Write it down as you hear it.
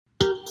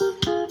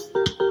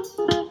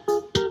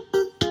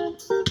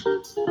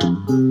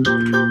Well,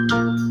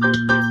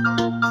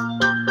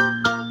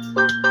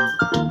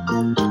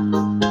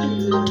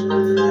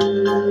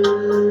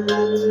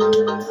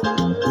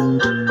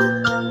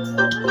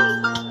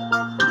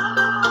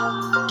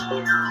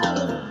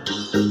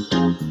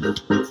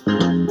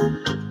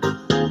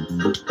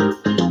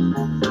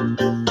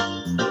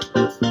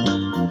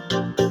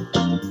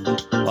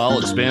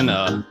 it's been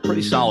a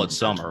pretty solid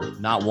summer,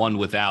 not one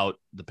without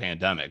the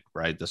pandemic,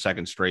 right? The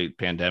second straight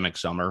pandemic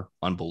summer,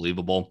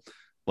 unbelievable.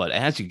 But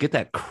as you get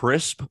that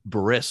crisp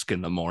brisk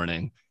in the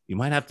morning, you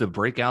might have to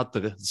break out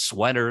the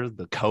sweater,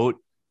 the coat.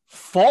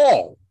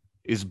 Fall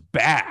is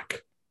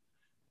back.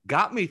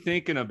 Got me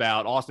thinking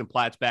about Austin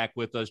Platt's back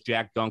with us,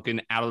 Jack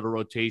Duncan out of the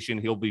rotation.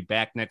 He'll be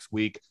back next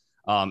week.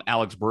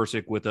 Alex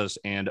Bursick with us,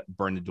 and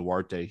Brendan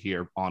Duarte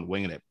here on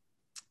Winging It.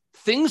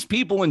 Things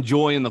people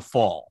enjoy in the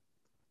fall.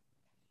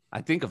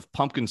 I think of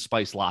pumpkin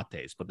spice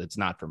lattes, but it's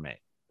not for me.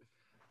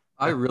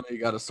 I really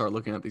got to start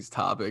looking at these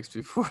topics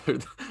before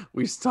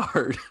we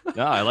start.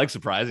 No, I like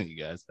surprising you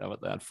guys. How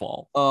about that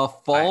fall?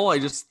 I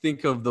just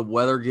think of the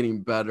weather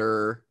getting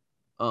better,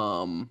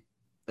 and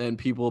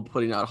people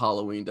putting out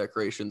Halloween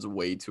decorations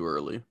way too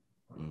early.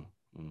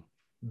 Mm-hmm.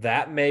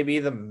 That may be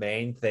the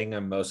main thing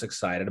I'm most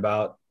excited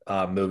about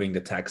moving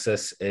to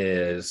Texas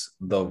is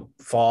the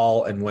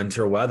fall and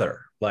winter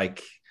weather.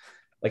 Like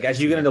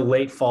as you get into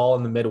late fall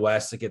in the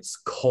Midwest, it gets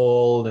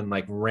cold and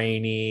like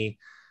rainy.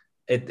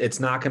 It's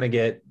not going to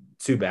get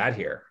too bad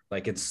here.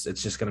 Like it's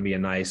just going to be a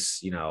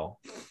nice,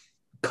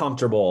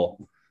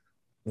 comfortable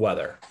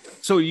weather.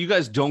 So you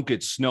guys don't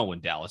get snow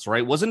in Dallas,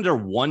 right? Wasn't there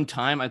one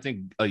time, I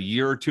think a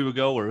year or two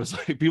ago, where it was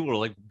like people were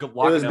like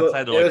walking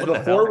outside? It was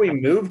before we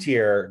moved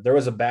here. There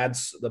was a bad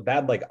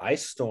like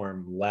ice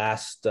storm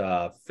last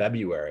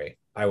February,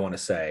 I want to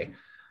say,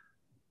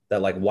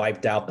 that like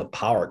wiped out the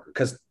power,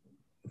 because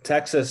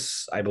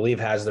Texas, I believe,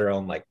 has their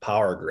own like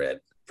power grid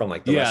from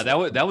like the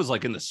that was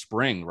like in the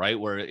spring, right,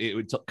 where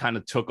it kind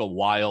of took a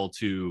while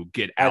to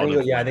get out.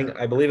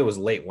 I believe it was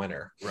late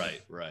winter.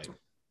 Right.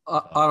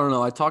 I don't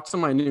know. I talked to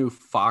my new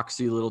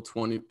foxy little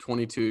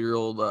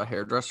 22-year-old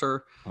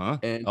hairdresser,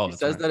 and he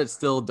says that it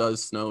still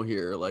does snow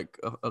here like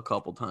a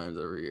couple times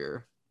every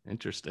year.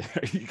 Interesting.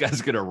 You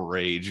guys gonna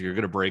rage? You're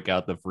gonna break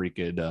out the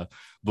freaking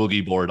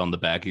boogie board on the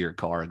back of your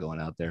car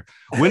going out there.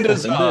 When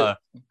does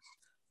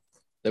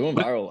They went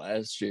viral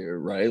last year,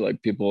 right?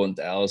 Like people in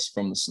Dallas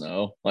from the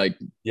snow, like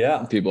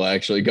yeah, people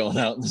actually going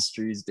out in the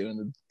streets doing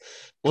the.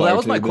 Well, that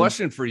was my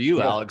question for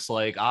you, Alex.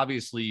 Like,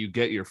 obviously, you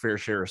get your fair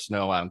share of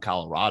snow out in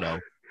Colorado.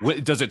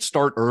 Does it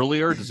start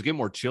earlier? Does it get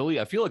more chilly?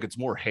 I feel like it's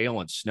more hail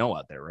and snow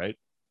out there, right?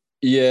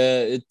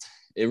 Yeah,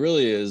 it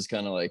really is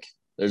kind of like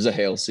there's a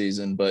hail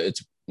season, but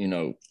it's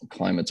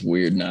climate's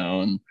weird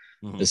now, and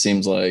it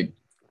seems like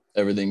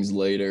everything's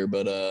later.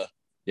 But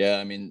yeah,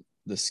 I mean.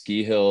 The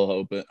ski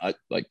hill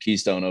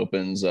Keystone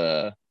opens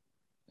in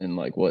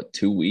like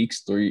 2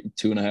 weeks,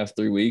 2.5,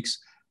 3 weeks.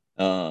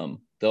 They'll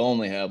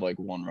only have like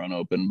one run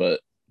open,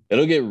 but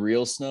it'll get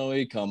real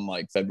snowy come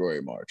like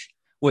February, March.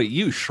 Wait,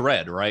 you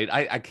shred, right?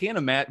 I can't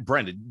imagine,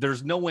 Brendan.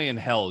 There's no way in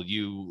hell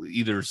you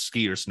either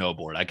ski or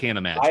snowboard. I can't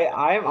imagine.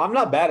 I'm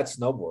not bad at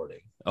snowboarding.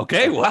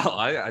 Okay, well,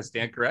 I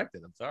stand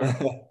corrected. I'm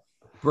sorry.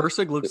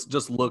 Bursick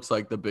looks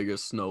like the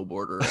biggest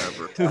snowboarder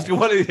ever.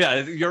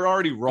 Yeah, you're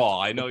already raw.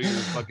 I know you're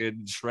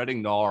fucking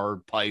shredding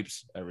gnar,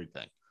 pipes,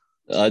 everything.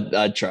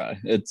 I'd try.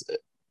 It's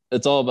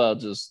all about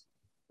just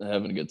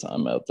having a good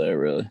time out there,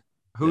 really.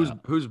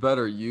 Who's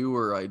better, you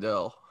or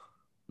Idell?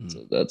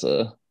 So that's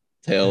a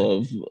tale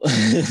of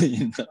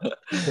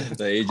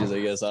the ages,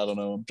 I guess. I don't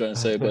know what I'm trying to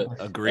say, but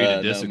agree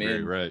to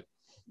disagree, right?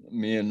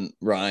 Me and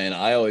Ryan,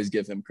 I always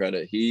give him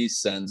credit. He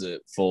sends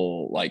it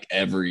full like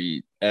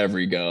every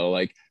go.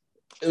 Like,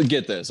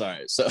 get this. All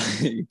right. So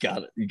you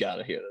gotta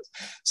hear this.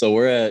 So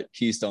we're at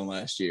Keystone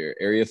last year.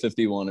 Area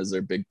 51 is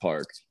their big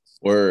park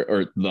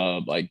or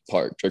the like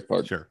trick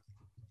park. Sure.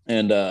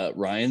 And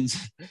Ryan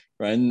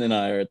and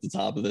I are at the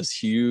top of this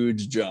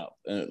huge jump,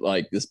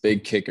 like this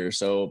big kicker.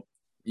 So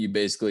you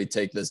basically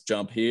take this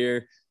jump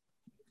here,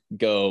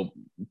 go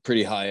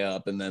pretty high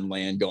up, and then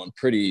land going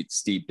pretty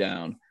steep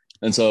down.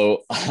 And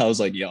so I was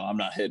like, yo, I'm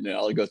not hitting it.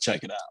 I'll go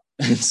check it out.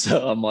 And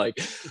so I'm like,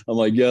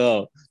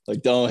 yo,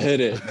 like, don't hit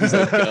it. He's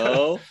like,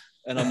 go.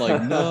 And I'm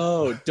like,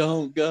 no,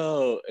 don't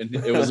go. And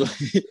it was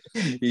like,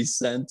 he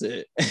sent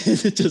it.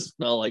 And it just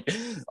felt like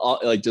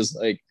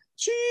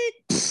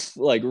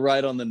like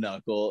right on the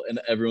knuckle. And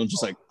everyone's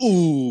just like,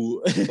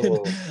 ooh.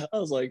 I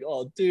was like,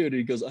 oh, dude.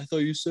 He goes, I thought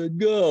you said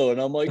go.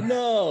 And I'm like,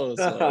 no.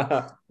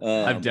 So,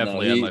 I've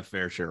definitely had my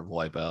fair share of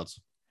wipeouts.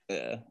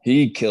 Yeah,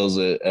 he kills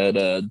it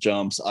at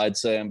jumps. I'd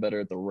say I'm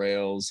better at the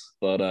rails,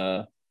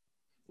 but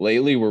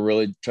lately we're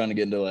really trying to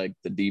get into like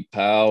the deep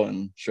pow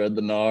and shred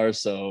the gnar.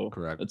 So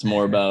correct. It's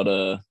more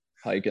about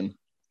hiking.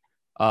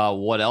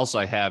 What else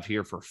I have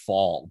here for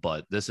fall,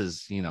 but this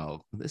is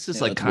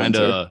like kind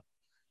of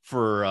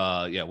for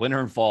winter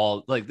and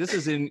fall. Like this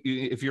is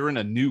if you're in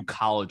a new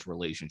college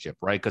relationship,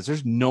 right? Because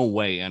there's no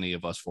way any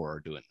of us four are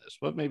doing this,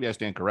 but maybe I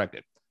stand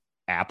corrected.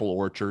 Apple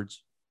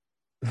orchards.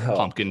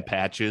 Pumpkin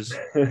patches,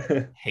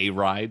 hay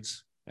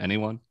rides.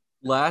 Anyone?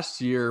 Last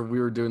year we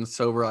were doing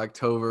Sober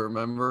October,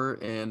 remember?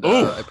 And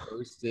I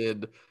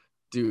posted,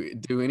 do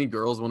any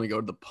girls want to go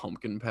to the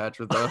pumpkin patch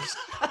with us?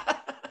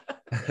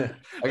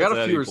 I got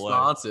a few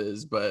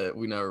responses, but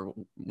we never.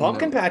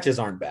 Pumpkin patches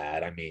aren't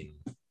bad. I mean,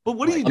 but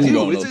what do you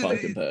do? Is it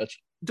pumpkin patch?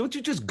 Don't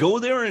you just go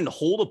there and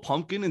hold a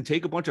pumpkin and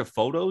take a bunch of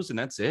photos and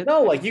that's it?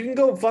 No, like you can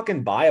go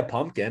fucking buy a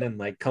pumpkin and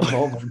like come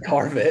home and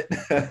carve it.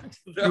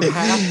 You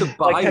have to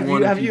buy like,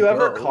 one. Have you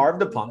ever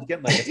carved a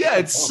pumpkin? Like, yeah,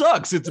 it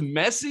sucks. It's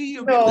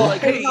messy. No,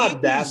 like, it's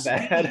not that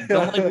bad.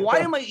 I'm like, why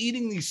am I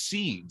eating these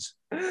seeds?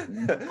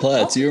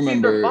 Plus, you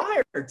remember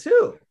fire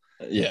too.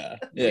 Yeah,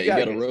 you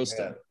gotta roast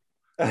them.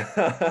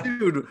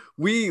 Dude,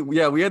 we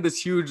had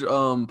this huge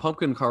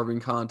pumpkin carving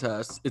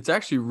contest. It's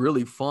actually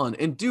really fun,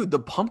 and dude, the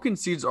pumpkin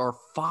seeds are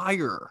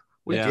fire.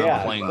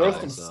 Throw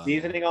some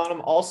seasoning on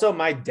them. Also,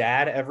 my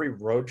dad, every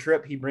road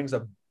trip, he brings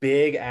a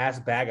big ass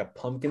bag of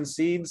pumpkin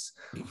seeds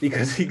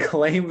because he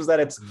claims that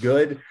it's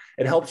good.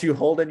 It helps you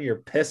hold in your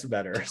piss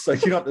better, so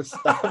you don't have to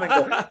stop and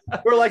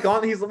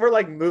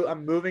go.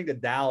 I'm moving to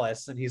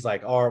Dallas, and he's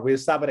like, "Oh, we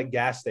stop at a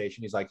gas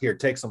station." He's like, "Here,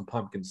 take some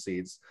pumpkin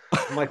seeds."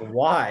 I'm like,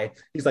 "Why?"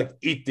 He's like,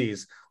 "Eat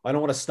these. I don't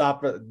want to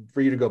stop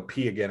for you to go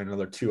pee again in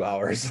another 2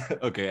 hours."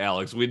 Okay,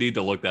 Alex, we need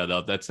to look that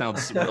up. That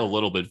sounds a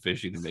little bit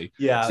fishy to me.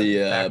 Yeah,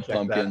 the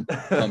pumpkin.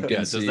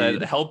 Does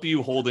that help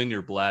you hold in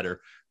your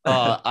bladder?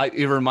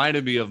 It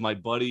reminded me of my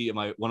buddy,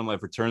 one of my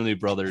fraternity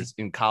brothers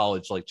in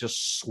college, like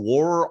just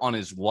swore on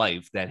his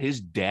wife that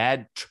his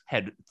dad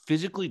had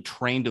physically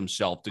trained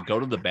himself to go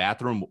to the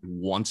bathroom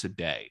once a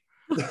day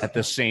at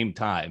the same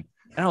time.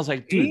 And I was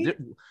like,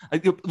 dude,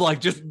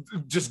 like just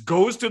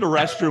goes to the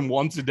restroom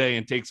once a day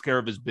and takes care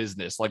of his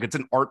business. Like it's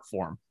an art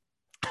form.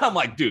 I'm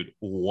like, dude,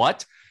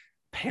 what?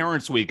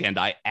 Parents' weekend,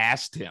 I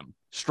asked him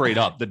straight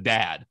up, the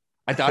dad.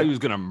 I thought he was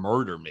going to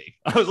murder me.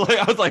 I was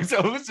like,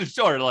 so Mr.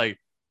 Short, like,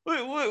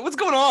 what's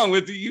going on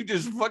with you?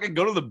 Just fucking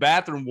go to the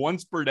bathroom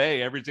once per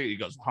day every day. He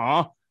goes,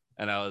 huh?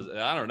 And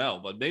I don't know,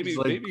 but maybe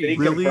did he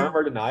confirm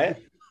or deny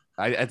it?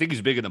 I think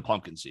he's bigger than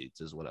pumpkin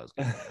seeds, is what I was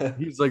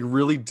getting. He's like,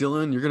 really,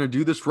 Dylan? You're gonna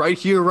do this right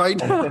here, right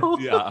now?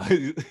 Yeah,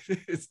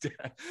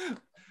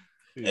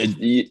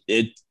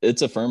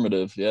 it's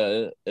affirmative.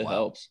 Yeah, it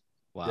helps.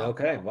 Wow. Yeah,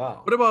 okay.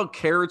 Wow. What about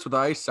carrots with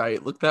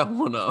eyesight? Look that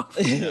one up,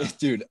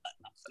 dude.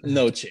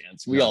 No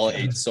chance. We all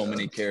ate so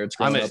many carrots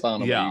growing up.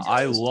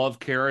 I love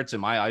carrots,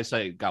 and my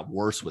eyesight got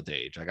worse with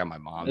age. I got my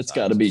mom's. It's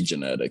got to be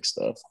genetic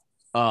stuff.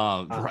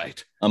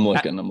 Right. I'm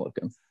looking.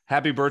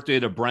 Happy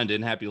birthday to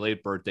Brendan. Happy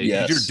late birthday.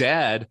 Yes. Did your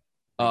dad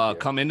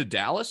come into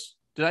Dallas?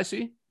 Did I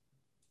see?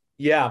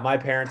 Yeah, my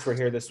parents were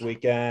here this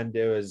weekend.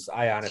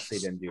 I honestly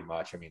didn't do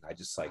much. I mean, I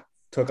just like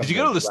took them. Did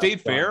you go to the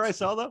state fair? I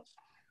saw that.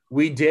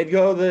 We did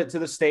go to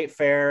the state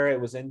fair. It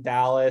was in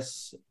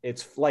Dallas.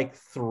 It's like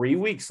 3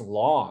 weeks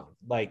long.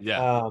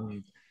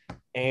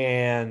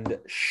 And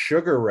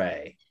Sugar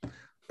Ray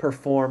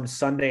performed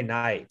Sunday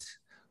night,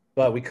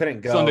 but we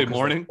couldn't go. Sunday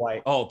morning?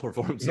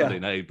 Performed Sunday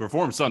night.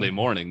 Performed Sunday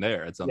morning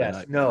there at Sunday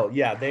night. No,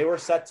 yeah. They were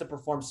set to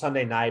perform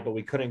Sunday night, but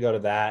we couldn't go to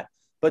that.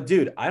 But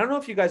dude, I don't know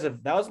if you guys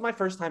that was my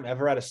first time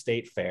ever at a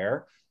state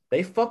fair.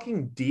 They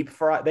fucking deep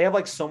fry. They have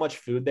like so much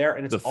food there,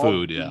 and it's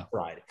all deep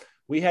fried.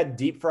 We had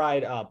deep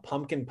fried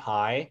pumpkin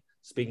pie,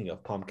 speaking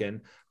of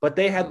pumpkin, but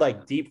they had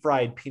like deep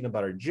fried peanut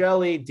butter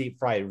jelly, deep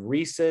fried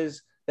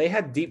Reese's. They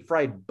had deep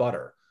fried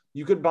butter.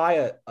 You could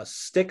buy a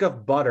stick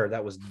of butter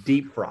that was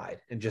deep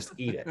fried and just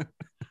eat it.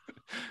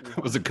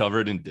 Was it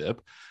covered in dip?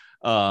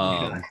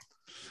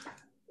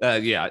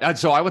 Yeah.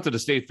 So I went to the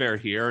state fair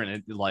here,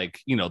 and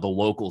the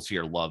locals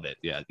here love it.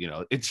 Yeah.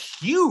 It's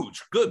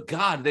huge. Good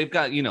God. They've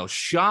got,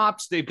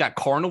 shops, they've got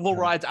carnival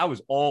rides. I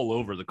was all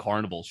over the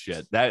carnival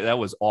shit. That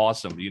was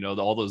awesome.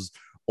 All those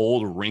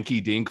old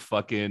rinky dink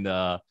fucking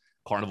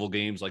carnival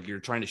games. Like you're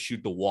trying to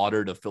shoot the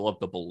water to fill up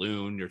the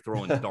balloon. You're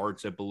throwing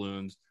darts at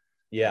balloons.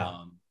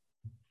 Yeah.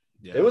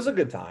 It was a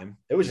good time.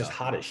 It was just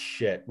hot as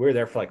shit. We were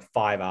there for like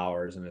 5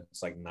 hours and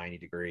it's like 90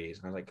 degrees.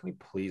 And I was like, can we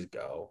please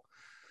go?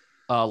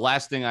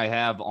 Last thing I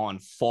have on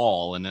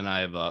fall, and then I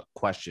have a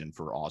question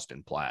for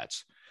Austin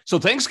Platts. So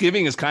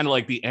Thanksgiving is kind of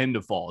like the end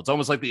of fall. It's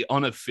almost like the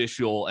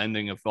unofficial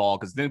ending of fall,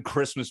 because then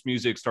Christmas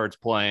music starts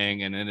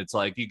playing, and then it's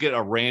like you get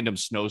a random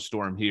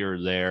snowstorm here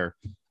or there.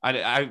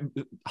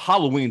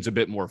 Halloween's a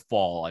bit more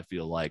fall, I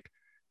feel like.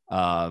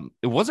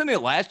 It wasn't it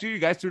last year you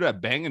guys threw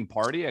that banging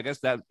party? I guess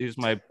that is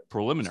my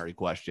preliminary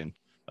question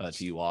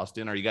to you,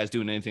 Austin. Are you guys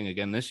doing anything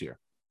again this year?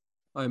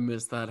 I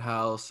missed that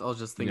house. I was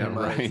just thinking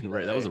about it.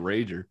 Right. That was a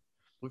rager.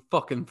 We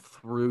fucking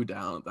threw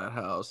down at that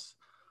house.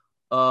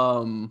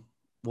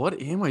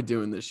 What am I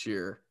doing this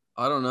year?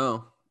 I don't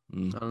know.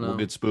 We'll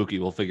get spooky.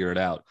 We'll figure it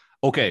out.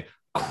 Okay.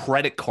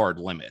 Credit card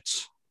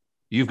limits.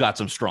 You've got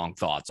some strong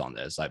thoughts on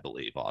this, I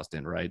believe,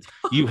 Austin, right?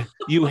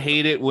 You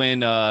hate it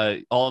when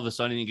all of a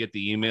sudden you get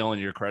the email and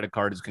your credit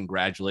card is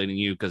congratulating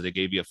you because they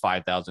gave you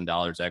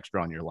 $5,000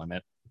 extra on your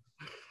limit.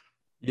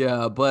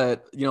 Yeah,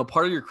 but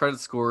part of your credit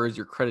score is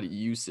your credit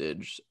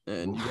usage,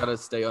 and you got to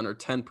stay under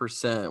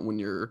 10% when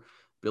your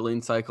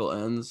billing cycle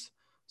ends.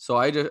 So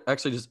I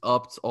just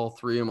upped all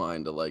three of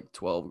mine to like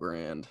 12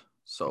 grand.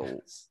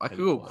 So I could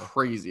go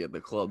crazy at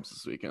the clubs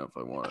this weekend if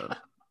I wanted.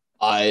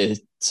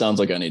 Sounds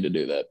like I need to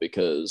do that,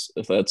 because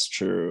if that's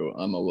true,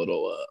 I'm a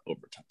little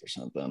over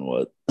 10% then.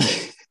 What?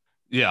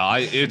 Yeah,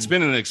 it's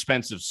been an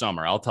expensive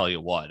summer. I'll tell you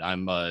what.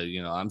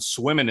 I'm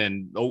swimming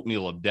in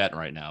oatmeal of debt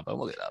right now, but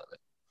we'll get out of it.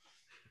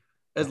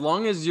 As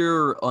long as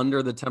you're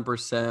under the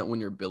 10% when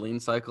your billing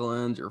cycle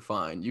ends, you're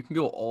fine. You can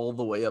go all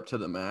the way up to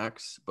the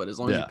max, but as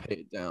long as you pay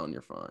it down,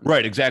 you're fine.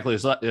 Right, exactly.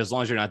 As long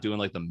as you're not doing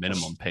like the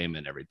minimum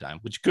payment every time,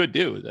 which you could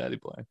do with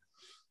AnyPlay.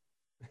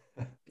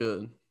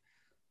 Good.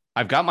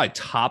 I've got my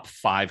top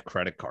 5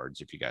 credit cards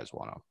if you guys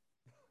want to.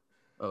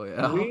 Oh,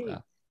 yeah.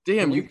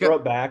 Damn, you throw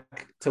it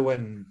back to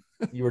when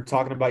you were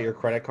talking about your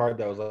credit card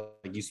that was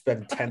like you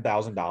spend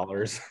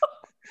 $10,000.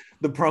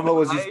 The promo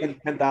was you spend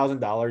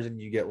 $10,000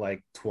 and you get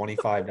like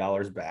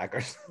 $25 back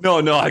or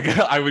something. No,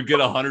 I would get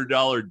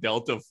 $100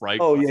 Delta flight.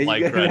 Oh yeah,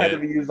 flight it credit. had to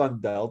be used on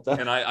Delta.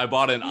 And I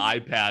bought an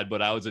iPad,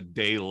 but I was a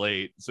day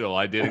late, so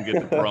I didn't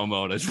get the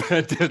promo. And I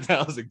spent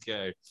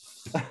 $10,000.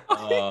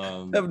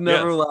 I've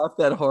never laughed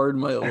that hard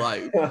in my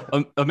life.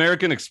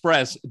 American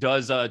Express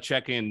does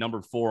check in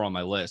number 4 on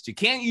my list. You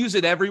can't use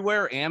it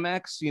everywhere.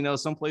 Amex,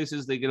 some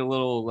places they get a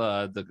little,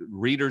 the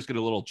readers get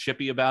a little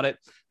chippy about it,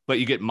 but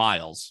you get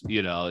miles,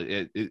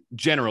 it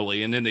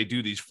generally. And then they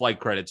do these flight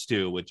credits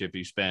too, which if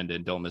you spend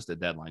and don't miss the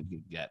deadline, you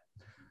can get.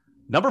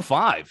 Number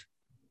 5,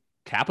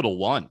 Capital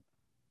One.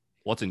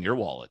 What's in your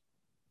wallet?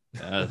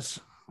 Yes.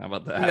 How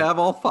about that? You have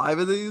all 5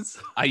 of these?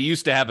 I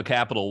used to have a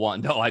Capital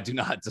One. No, I do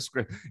not.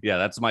 Yeah,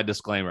 that's my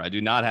disclaimer. I do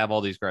not have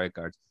all these credit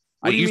cards.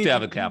 I used to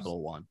have a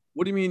Capital One.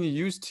 What do you mean you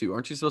used to?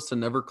 Aren't you supposed to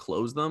never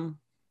close them?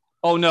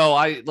 Oh, no.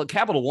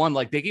 Capital One,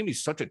 they gave me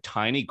such a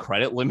tiny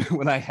credit limit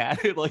when I had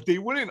it. They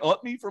wouldn't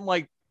up me from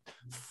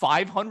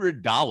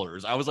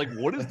 $500. I was like,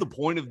 what is the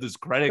point of this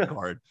credit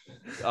card?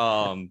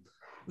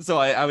 So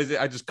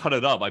I just cut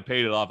it up. I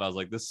paid it off. I was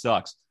like, this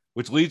sucks,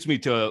 which leads me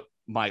to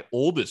my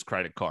oldest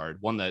credit card,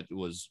 one that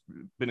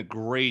been a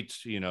great,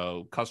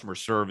 customer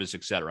service,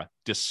 etc.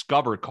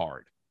 Discover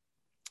card.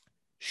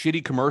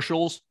 Shitty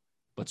commercials,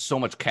 but so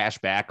much cash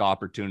back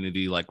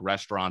opportunity, like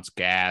restaurants,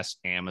 gas,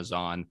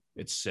 Amazon.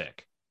 It's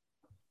sick.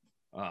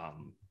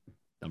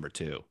 Number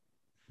 2,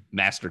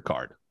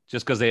 MasterCard,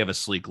 just because they have a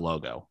sleek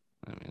logo.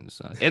 I mean,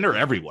 and they're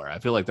everywhere. I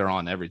feel like they're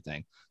on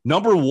everything.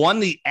 Number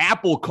 1, the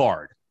Apple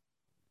Card.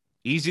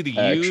 Easy to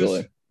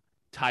use.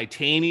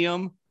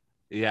 Titanium.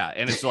 Yeah,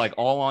 and it's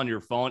all on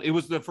your phone. It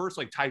was the first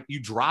type. You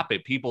drop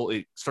it,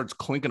 it starts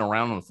clinking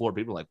around on the floor.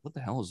 People are like, "What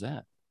the hell is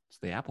that?" It's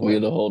the Apple. We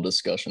had a whole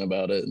discussion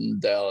about it in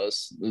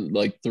Dallas.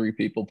 3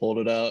 people pulled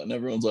it out, and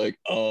everyone's like,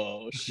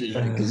 "Oh shit!"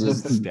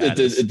 Because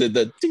it did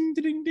that ding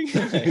ding ding.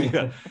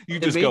 Yeah. You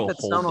just go that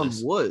sound on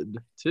wood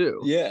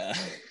too. Yeah,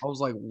 I was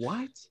like,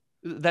 "What?"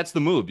 That's the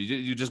move.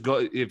 You just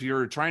go, if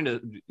you're trying to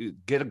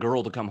get a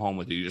girl to come home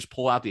with you, you just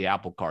pull out the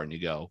Apple Card and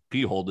you go, "Can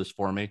you hold this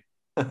for me?"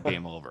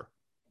 Game over.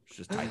 It's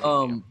just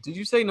titanium. Did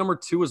you say number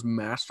 2 was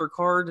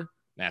MasterCard?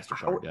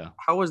 MasterCard, yeah.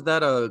 How is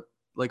that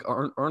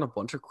aren't a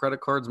bunch of credit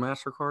cards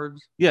MasterCards?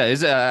 Yeah,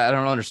 I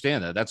don't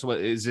understand that. That's what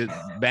is it?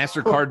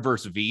 MasterCard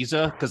versus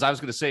Visa? Because I was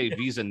going to say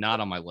Visa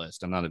not on my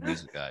list. I'm not a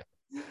Visa guy.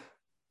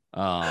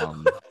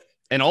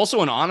 And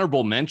also an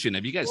honorable mention.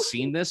 Have you guys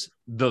seen this?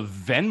 The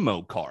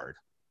Venmo card.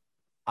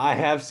 I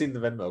have seen the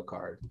Venmo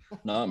card.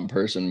 Not in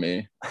person,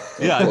 me.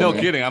 Yeah, no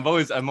kidding. I'm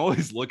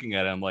always looking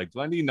at it. I'm like,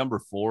 do I need number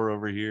 4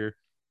 over here?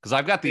 Because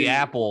I've got the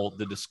Apple,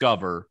 the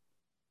Discover,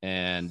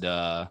 and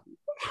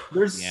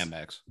there's the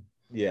Amex.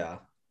 Yeah.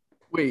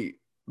 Wait,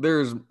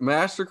 there's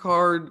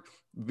MasterCard,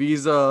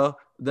 Visa,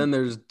 then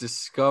there's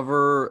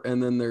Discover,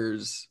 and then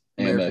there's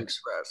American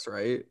Express,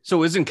 right?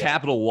 So isn't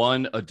Capital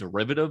One a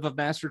derivative of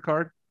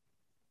MasterCard?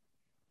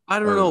 I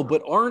don't know,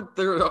 but aren't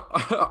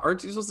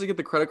you supposed to get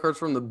the credit cards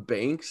from the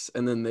banks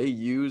and then they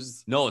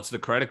use? No, it's the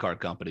credit card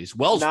companies.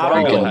 Wells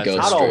Fargo has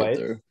not always.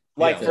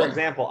 For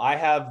example, I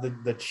have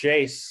the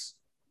Chase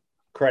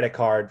credit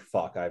card.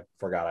 Fuck, I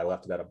forgot I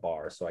left it at a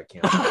bar, so I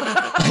can't.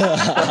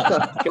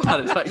 got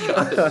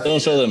it.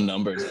 Don't show them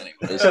numbers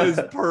anyways. That is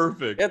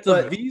perfect. It's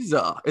a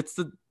Visa. It's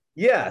the dude.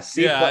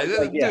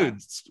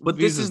 But Visa's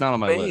this is not on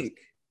my bank. list.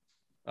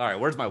 All right,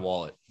 where's my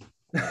wallet?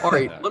 All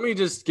right, let me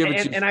just give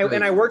it to you.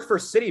 And I worked for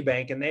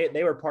Citibank, and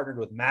they were partnered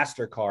with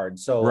MasterCard.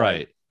 So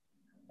right,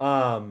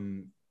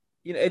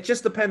 it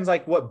just depends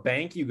what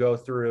bank you go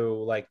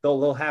through.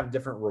 They'll have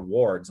different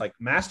rewards.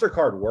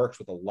 MasterCard works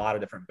with a lot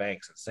of different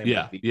banks. And same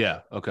with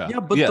Visa. Okay. Yeah,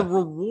 but the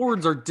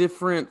rewards are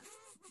different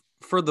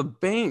for the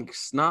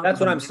banks. That's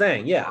what I'm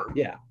saying. Yeah.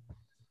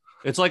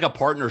 It's like a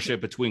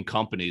partnership between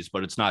companies,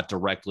 but it's not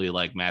directly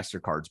like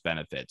MasterCard's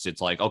benefits.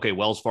 It's like, okay,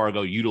 Wells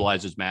Fargo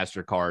utilizes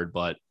MasterCard,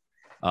 but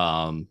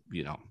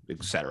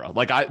etc.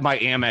 My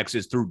Amex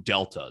is through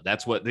Delta.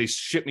 That's what they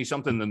ship me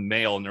something in the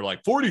mail, and they're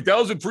like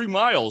 40,000 free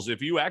miles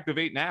if you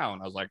activate now.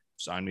 And I was like,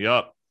 sign me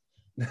up.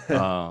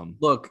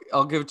 Look,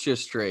 I'll give it to you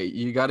straight.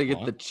 You got to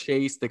get the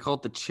Chase. They call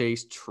it the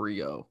Chase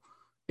Trio.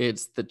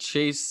 It's the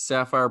Chase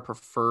Sapphire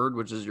Preferred,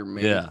 which is your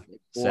main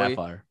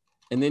Sapphire.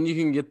 And then you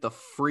can get the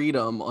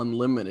Freedom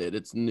Unlimited.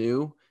 It's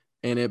new,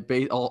 and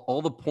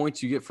all the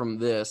points you get from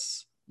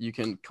this, you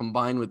can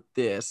combine with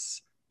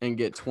this and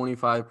get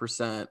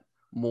 25%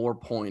 more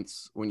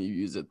points when you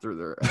use it through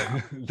their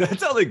app.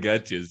 That's how they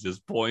get you. Is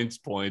just points.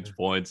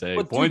 Hey,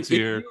 but points dude,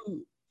 here.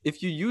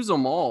 If you use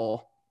them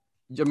all,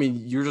 I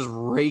mean, you're just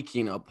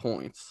raking up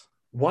points.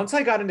 Once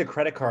I got into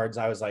credit cards,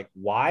 I was like,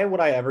 why would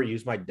I ever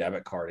use my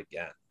debit card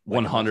again?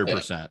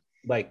 100%.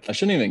 Like, I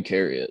shouldn't even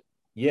carry it.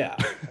 Yeah.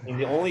 I mean,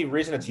 the only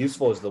reason it's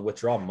useful is to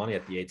withdraw money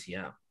at the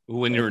ATM.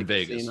 When you're in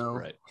Vegas,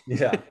 right?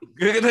 Yeah.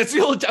 That's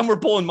the only time we're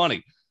pulling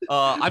money.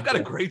 I've got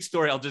a great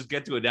story. I'll just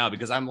get to it now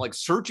because I'm like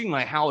searching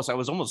my house. I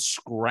was almost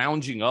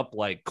scrounging up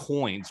like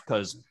coins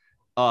because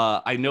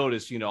I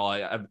noticed,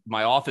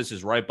 my office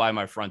is right by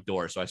my front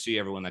door. So I see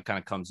everyone that kind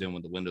of comes in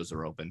when the windows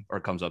are open or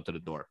comes up to the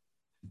door.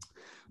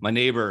 My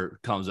neighbor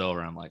comes over.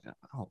 And I'm like,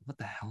 oh, what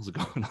the hell's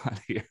going on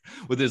here?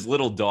 With his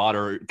little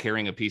daughter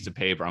carrying a piece of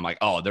paper. I'm like,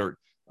 oh,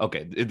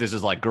 okay, this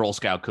is like Girl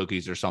Scout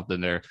cookies or something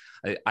there.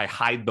 I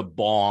hide the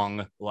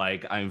bong.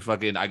 Like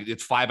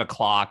it's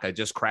 5:00. I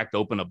just cracked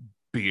open a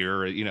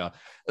beer.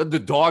 The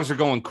dogs are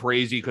going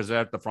crazy because they're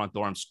at the front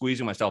door. I'm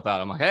squeezing myself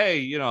out. I'm like,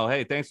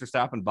 hey, thanks for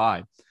stopping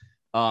by.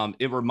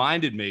 It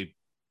reminded me,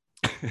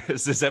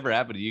 has this ever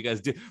happened to you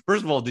guys?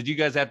 First of all, did you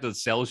guys have to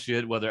sell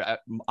shit? Whether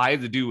I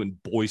had to do in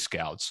Boy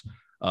Scouts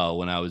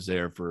when I was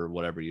there for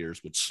whatever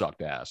years, which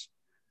sucked ass.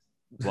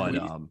 But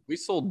we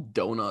sold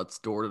donuts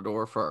door to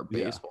door for our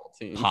baseball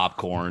team.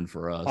 Popcorn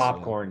for us.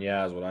 Popcorn,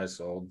 is what I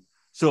sold.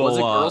 So was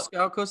it Girl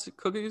Scout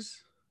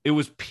cookies? It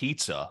was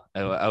pizza.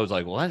 I was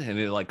like, what? And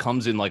it like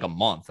comes in like a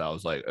month. I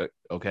was like,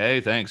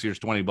 okay, thanks. Here's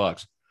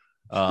 $20.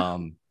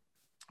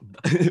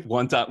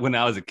 One time when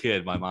I was a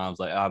kid, my mom's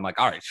like, I'm like,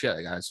 all right, shit,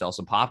 I gotta sell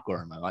some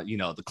popcorn.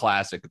 The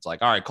classic. It's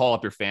like, all right, call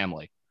up your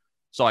family.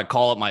 So I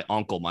call up my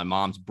uncle, my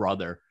mom's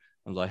brother.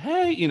 I was like,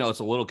 hey, it's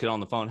a little kid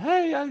on the phone.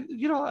 Hey,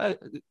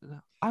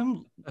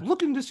 I'm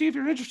looking to see if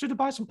you're interested to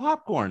buy some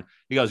popcorn.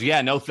 He goes,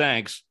 yeah, no,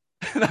 thanks.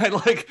 And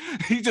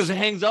he just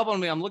hangs up on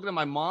me. I'm looking at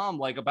my mom,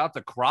 like about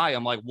to cry.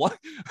 I'm like, what?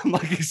 I'm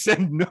like, he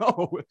said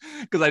no,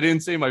 because I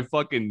didn't say my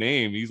fucking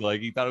name. He's like,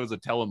 he thought it was a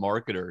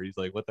telemarketer. He's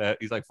like, what the heck?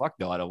 He's like, fuck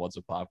no, I don't want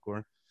some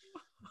popcorn.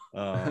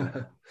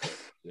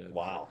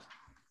 Wow.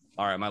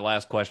 All right. My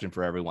last question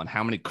for everyone.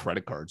 How many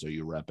credit cards are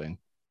you repping?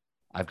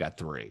 I've got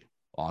 3.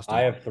 Austin.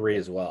 I have 3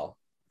 as well.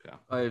 Yeah.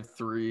 I have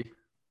 3.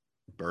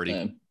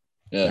 Birdie.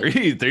 Yeah. 3.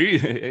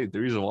 Hey,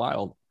 3's a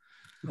wild.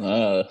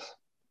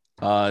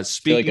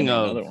 Speaking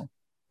of,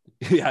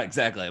 yeah,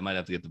 exactly. I might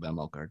have to get the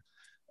Venmo card.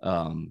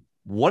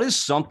 What is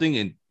something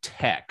in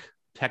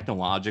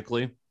technology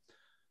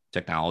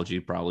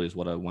probably is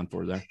what I went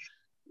for there,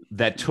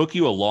 that took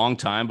you a long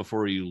time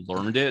before you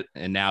learned it,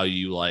 and now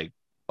you like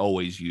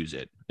always use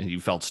it, and you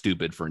felt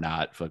stupid for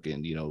not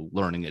fucking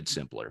learning it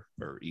simpler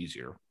or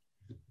easier?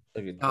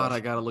 God,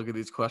 I gotta look at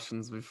these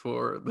questions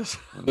before this.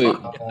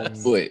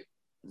 Wait,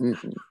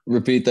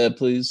 repeat that,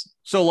 please.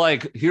 So,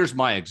 like, here's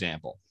my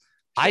example.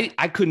 I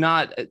could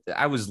not.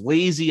 I was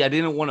lazy. I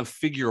didn't want to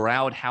figure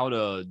out how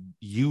to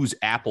use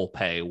Apple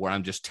Pay, where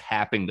I'm just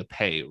tapping to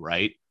pay,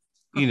 right?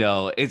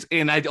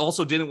 And I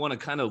also didn't want to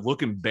kind of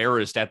look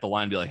embarrassed at the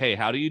line and be like, hey,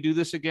 how do you do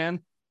this again?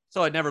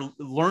 So I never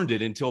learned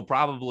it until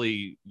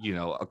probably,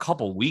 a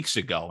couple weeks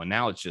ago. And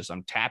now it's just,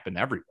 I'm tapping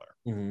everywhere.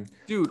 Mm-hmm.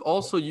 Dude,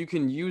 also you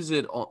can use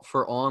it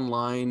for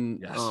online.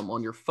 Yes.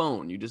 On your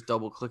phone. You just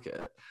double click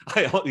it.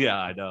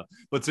 I know.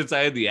 But since I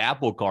had the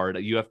Apple card,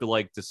 you have to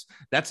like this.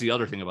 That's the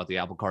other thing about the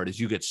Apple card is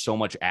you get so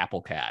much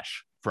Apple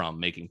Cash from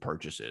making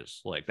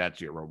purchases. Like that's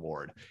your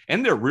reward.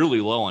 And they're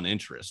really low on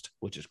interest,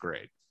 which is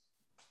great.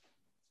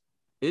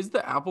 Is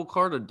the Apple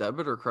card a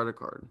debit or credit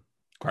card?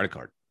 Credit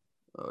card.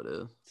 Oh, it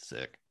is.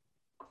 Sick.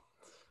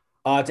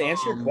 To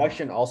answer your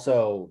question,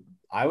 also,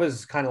 I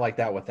was kind of like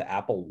that with the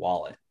Apple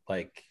Wallet.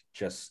 Like,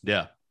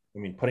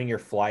 putting your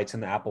flights in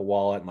the Apple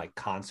Wallet and like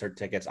concert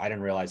tickets. I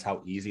didn't realize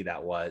how easy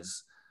that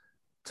was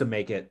to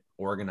make it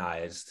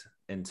organized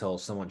until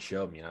someone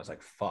showed me. And I was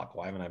like, fuck,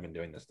 why haven't I been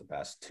doing this the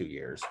past 2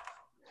 years?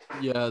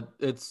 Yeah,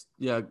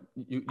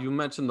 you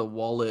mentioned the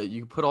wallet.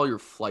 You put all your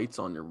flights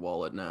on your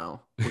wallet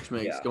now, which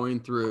makes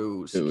going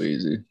through so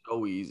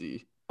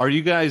easy. Are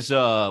you guys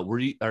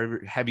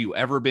have you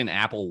ever been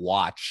Apple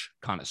Watch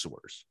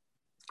connoisseurs?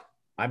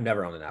 I've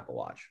never owned an Apple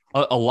Watch.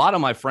 A lot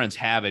of my friends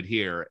have it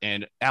here.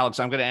 And Alex,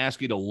 I'm going to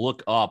ask you to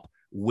look up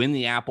when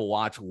the Apple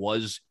Watch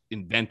was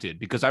invented,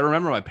 because I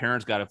remember my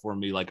parents got it for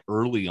me like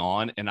early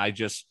on. And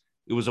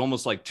it was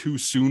almost like too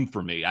soon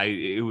for me.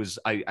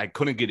 I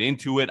couldn't get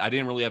into it. I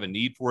didn't really have a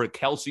need for it.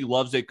 Kelsey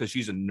loves it because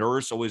she's a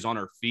nurse, always on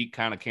her feet,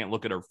 kind of can't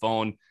look at her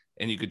phone,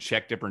 and you could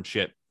check different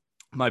shit.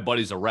 My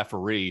buddy's a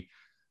referee.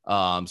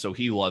 So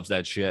he loves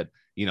that shit,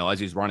 as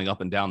he's running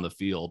up and down the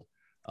field.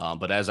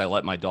 But as I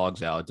let my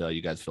dogs out,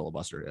 you guys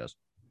filibuster, yes.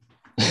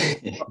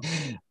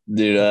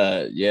 Dude,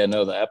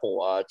 the Apple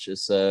Watch, it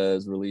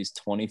says released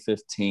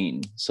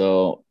 2015.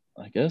 So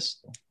I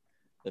guess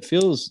it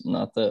feels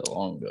not that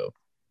long ago.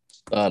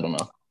 I don't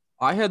know.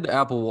 I had the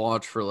Apple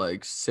Watch for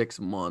like 6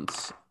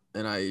 months,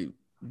 and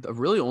the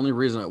really only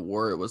reason I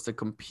wore it was to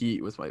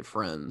compete with my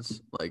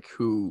friends, like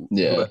who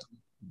had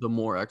the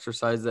more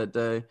exercise that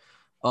day.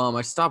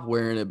 I stopped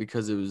wearing it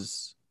because it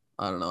was,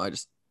 I don't know, I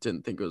just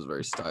didn't think it was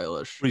very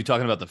stylish. Were you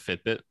talking about the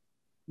Fitbit?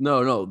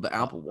 No, the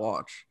Apple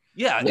Watch.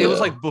 Yeah, it was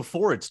like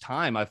before its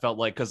time. I felt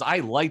like because I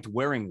liked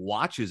wearing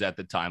watches at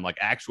the time, like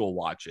actual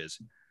watches,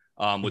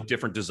 with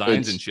different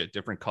designs and shit,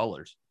 different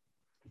colors.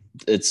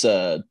 It's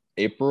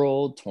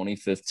April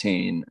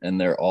 2015, and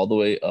they're all the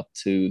way up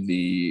to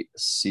the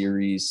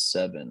Series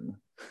 7.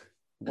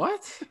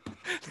 What?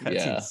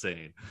 That's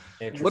insane.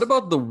 What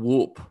about the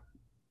Whoop?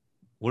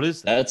 What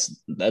is that?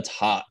 That's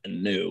hot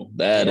and new.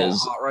 That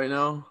is hot right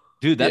now.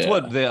 Dude, that's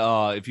what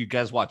the if you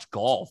guys watch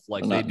golf,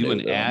 like they do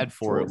an ad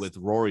for fourth. it with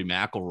Rory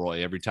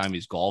McIlroy every time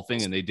he's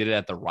golfing, and they did it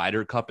at the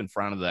Ryder Cup in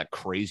front of that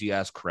crazy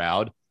ass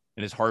crowd,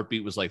 and his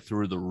heartbeat was like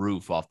through the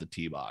roof off the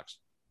tee box.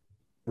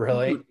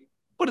 Really?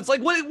 But it's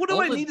like, what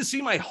do I need to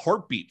see my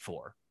heartbeat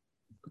for?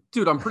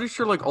 Dude, I'm pretty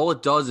sure like all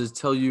it does is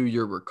tell you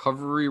your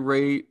recovery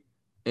rate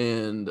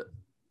and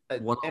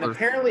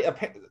apparently,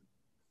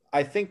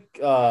 I think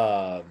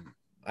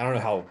I don't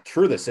know how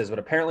true this is, but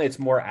apparently it's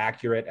more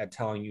accurate at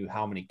telling you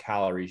how many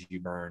calories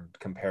you burned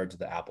compared to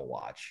the Apple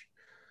Watch.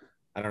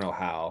 I don't know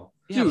how.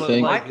 Yeah,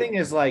 but my thing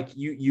is like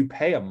you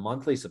pay a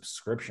monthly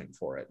subscription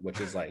for it, which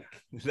is like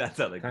that's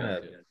how they kind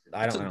of.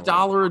 I don't know. It's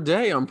 $1 a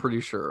day, I'm pretty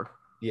sure.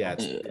 Yeah,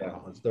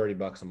 it's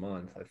 $30 a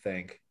month, I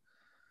think.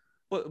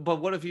 But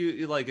what if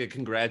you like it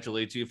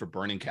congratulates you for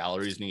burning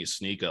calories and you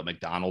sneak a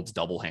McDonald's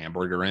double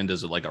hamburger in?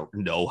 Does it like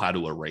know how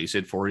to erase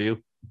it for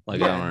you?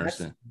 Like, I don't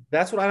understand.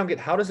 That's what I don't get.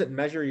 How does it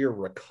measure your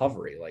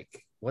recovery?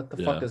 Like, what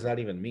the fuck does that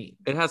even mean?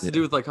 It has to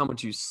do with like how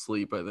much you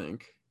sleep, I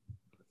think.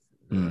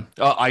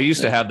 I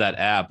used to have that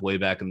app way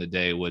back in the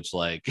day, which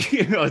like,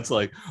 it's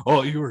like,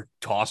 oh, you were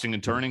tossing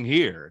and turning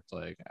here. It's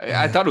like,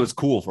 I thought it was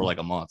cool for like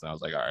a month. And I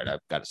was like, all right, I've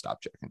got to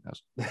stop checking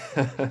this.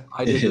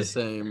 I did the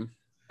same.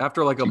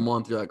 After like a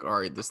month, you're like, all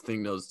right, this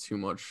thing knows too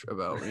much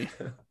about me.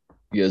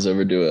 You guys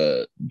ever do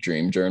a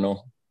dream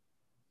journal?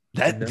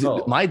 That's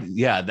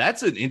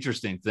an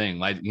interesting thing.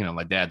 My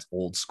dad's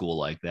old school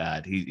like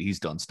that. He's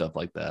done stuff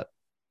like that.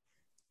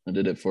 I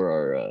did it for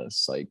our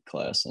psych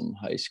class in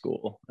high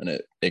school, and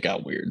it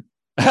got weird.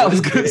 I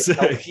was gonna say,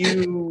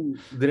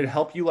 did it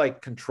help you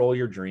like control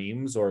your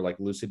dreams or like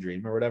lucid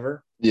dream or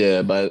whatever?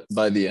 Yeah,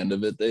 by the end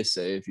of it, they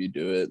say if you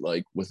do it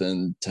like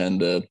within 10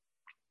 to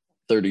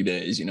 30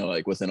 days,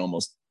 like within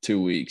almost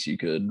 2 weeks, you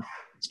could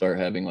start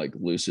having like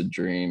lucid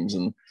dreams,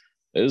 and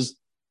that's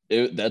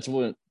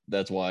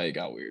why it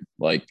got weird.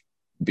 Like,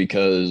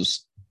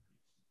 because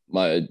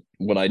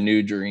what I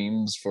knew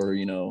dreams for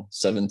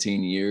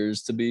 17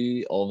 years to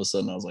be, all of a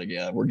sudden I was like,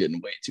 yeah, we're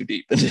getting way too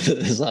deep into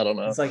this. I don't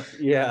know. It's like,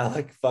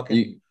 like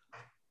fucking.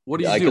 What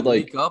do you do?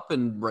 Wake up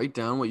and write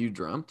down what you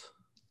dreamt?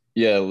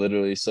 Yeah,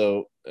 literally.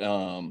 So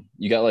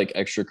you got like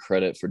extra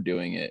credit for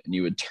doing it, and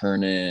you would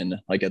turn in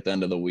like at the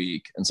end of the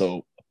week. And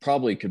so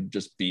probably could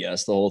just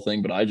BS the whole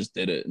thing, but I just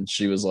did it. And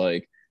she was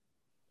like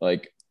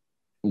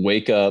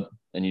wake up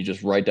and you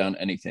just write down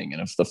anything.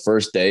 And if the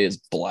first day is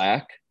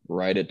black,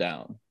 write it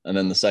down. And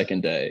then the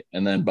second day,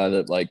 and then by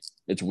the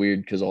it's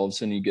weird because all of a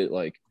sudden you get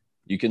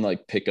you can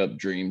pick up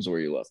dreams where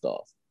you left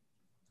off.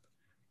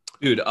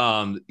 Dude,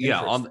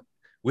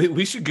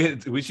 we should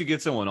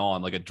get someone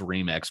on like a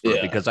dream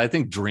expert, because I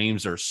think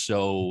dreams are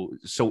so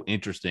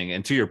interesting.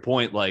 And to your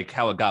point, like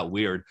how it got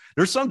weird,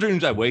 there's some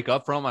dreams I wake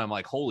up from and I'm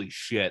like, holy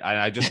shit,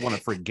 I just want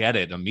to forget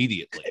it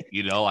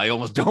immediately. I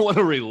almost don't want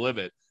to relive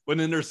it. But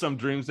then there's some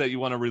dreams that you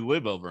want to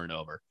relive over and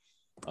over.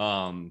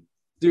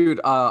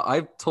 Dude,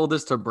 I've told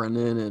this to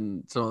Brendan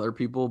and some other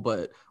people,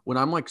 but when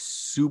I'm like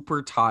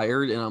super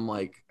tired and I'm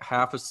like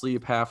half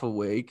asleep, half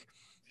awake,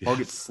 I'll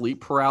get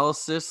sleep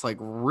paralysis, like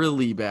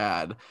really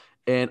bad.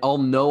 And I'll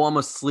know I'm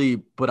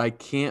asleep, but I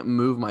can't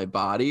move my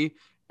body.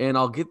 And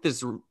I'll get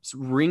this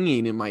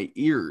ringing in my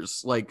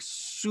ears, like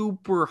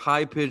super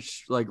high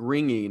pitched, like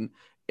ringing.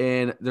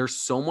 And there's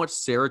so much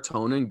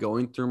serotonin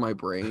going through my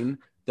brain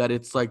that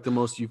it's like the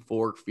most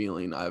euphoric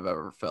feeling I've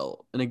ever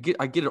felt. And I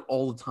get it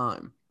all the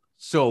time.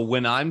 So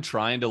when I'm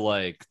trying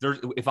to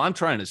if I'm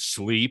trying to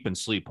sleep and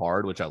sleep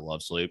hard, which I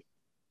love sleep,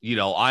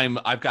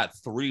 I've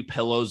got 3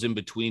 pillows in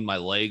between my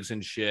legs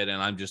and shit. And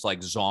I'm just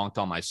like zonked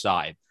on my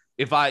side.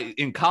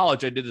 In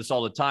college, I did this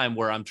all the time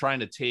where I'm just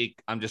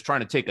trying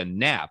to take a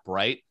nap,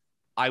 right?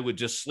 I would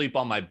just sleep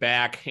on my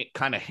back,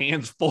 kind of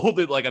hands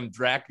folded like I'm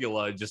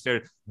Dracula, and just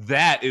there.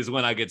 That is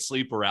when I get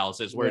sleep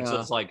paralysis, where it's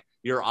just like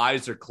your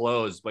eyes are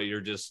closed, but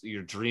you're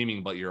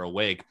dreaming, but you're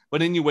awake. But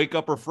then you wake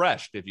up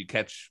refreshed if you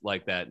catch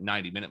like that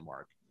 90-minute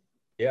mark.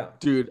 Yeah,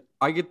 dude,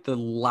 I get the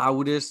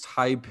loudest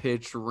high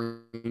pitched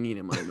ringing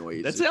in my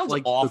noise. That sounds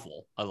like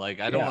awful. I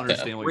don't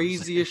understand what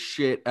craziest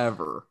shit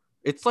ever.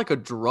 It's like a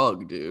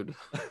drug, dude.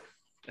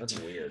 That's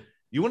weird.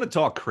 You want to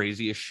talk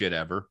craziest shit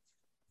ever?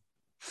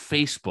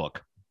 Facebook.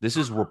 This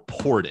is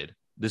reported.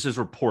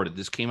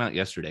 This came out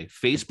yesterday.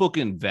 Facebook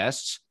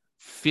invests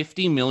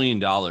 $50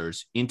 million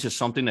into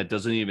something that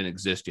doesn't even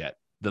exist yet,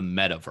 the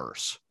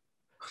metaverse.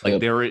 Like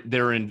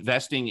they're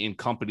investing in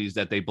companies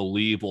that they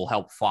believe will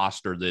help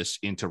foster this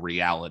into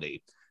reality.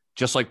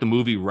 Just like the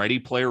movie Ready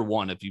Player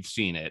One, if you've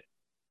seen it.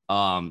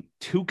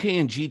 2K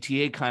and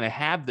GTA kind of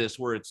have this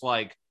where it's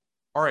like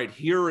all right,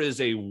 here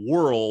is a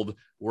world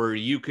where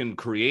you can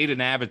create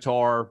an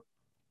avatar.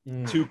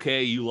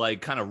 2K, you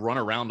like kind of run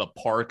around a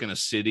park in a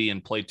city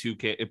and play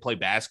 2K, play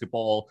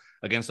basketball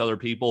against other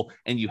people,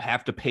 and you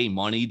have to pay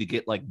money to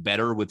get like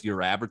better with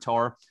your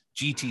avatar.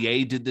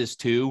 GTA did this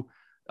too,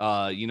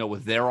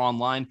 with their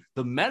online.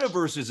 The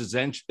metaverse is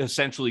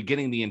essentially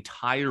getting the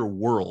entire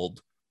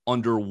world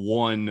under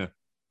one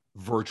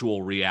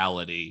virtual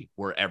reality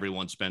where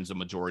everyone spends a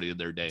majority of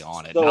their day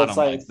on it. So not it's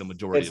unlike like the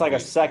majority. It's like a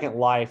second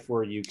life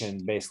where you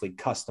can basically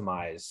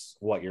customize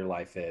what your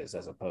life is,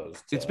 as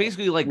opposed to it's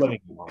basically like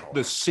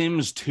The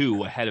Sims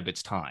 2 ahead of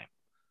its time,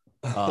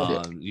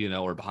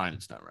 or behind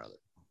its time rather.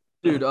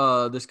 Dude,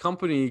 this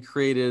company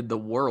created the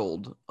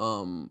world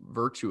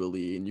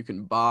virtually, and you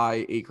can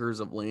buy acres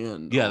of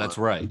land. Yeah, that's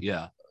right.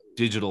 Yeah,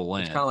 digital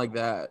land. It's kind of like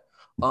that.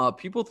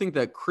 People think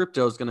that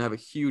crypto is going to have a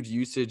huge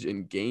usage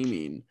in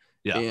gaming.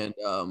 Yeah.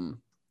 And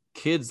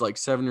kids like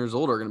 7 years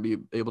old are going to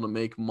be able to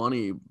make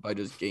money by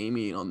just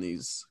gaming on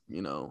these,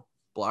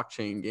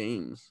 blockchain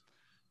games.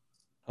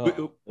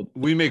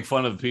 We make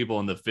fun of people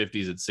in the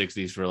 50s and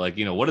 60s for like,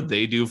 what did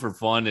they do for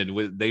fun?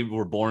 And they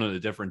were born at a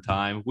different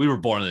time. We were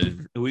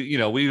born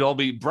we'd all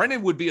be,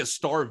 Brendan would be a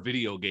star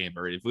video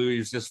gamer if we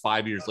was just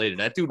 5 years later.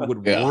 That dude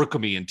would work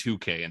me in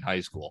 2K in high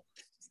school.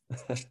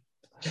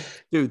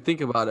 Dude,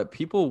 think about it.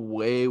 People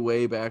way,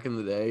 way back in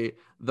the day,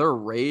 their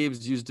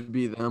raves used to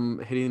be them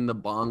hitting the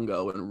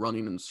bongo and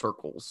running in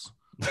circles.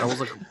 That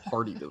was like a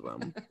party to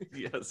them.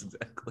 Yes,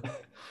 exactly.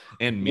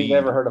 And you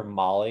never heard of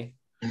Molly?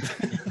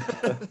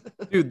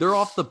 Dude, they're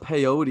off the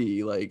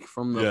peyote, like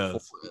from the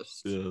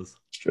forest. Yes.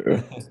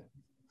 Sure.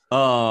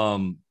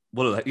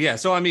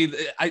 So I mean,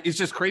 it's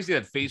just crazy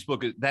that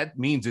Facebook, that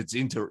means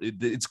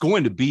it's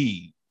going to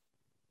be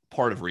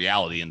part of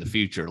reality in the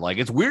future. Like,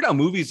 it's weird how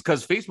movies,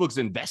 because Facebook's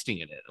investing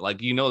in it. Like,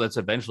 that's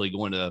eventually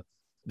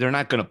they're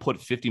not going to put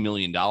 $50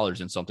 million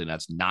in something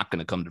that's not going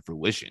to come to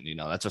fruition.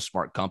 That's a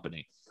smart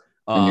company.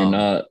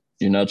 And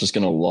you're not just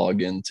going to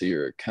log into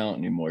your account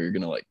anymore. You're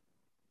going to like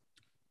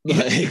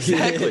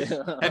exactly.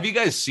 Have you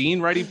guys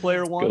seen Ready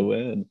Player One? Go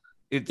in.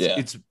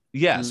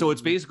 So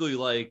it's basically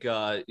like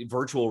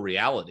virtual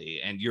reality,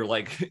 and you're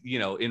like,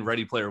 in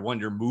Ready Player One,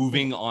 you're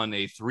moving on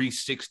a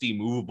 360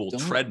 movable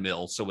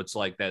treadmill. So it's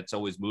like that's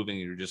always moving,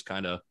 and you're just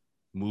kind of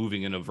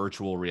moving in a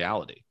virtual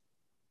reality.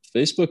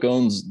 Facebook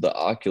owns the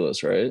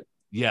Oculus, right?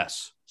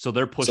 Yes. So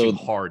they're pushing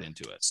hard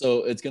into it.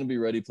 So it's going to be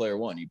Ready Player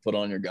One. You put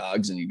on your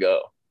goggles and you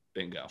go.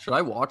 Bingo. Should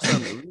I watch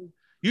that movie?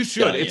 You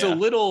should.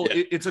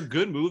 It's a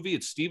good movie.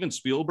 It's Steven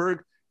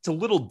Spielberg. It's a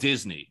little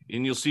Disney,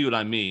 and you'll see what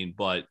I mean,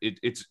 but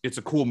it's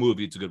a cool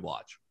movie. It's a good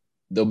watch.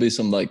 There'll be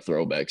some like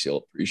throwbacks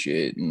you'll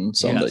appreciate and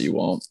some that you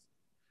won't.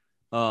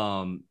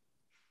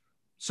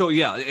 So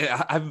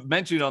yeah, I've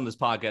mentioned on this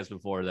podcast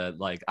before that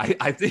like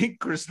I think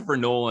Christopher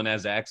Nolan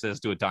has access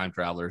to a time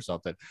traveler or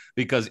something,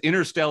 because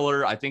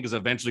Interstellar I think is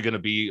eventually going to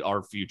be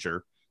our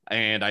future,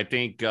 and I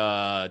think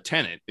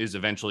Tenet is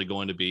eventually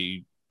going to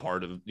be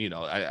part of,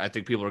 I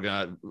think people are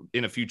going to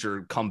in the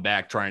future come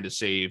back trying to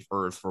save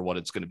Earth for what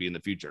it's going to be in the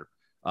future.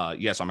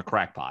 Yes, I'm a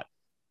crackpot,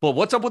 but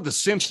what's up with the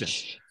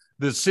Simpsons?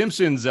 The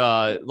Simpsons,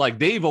 like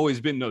they've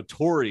always been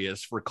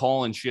notorious for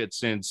calling shit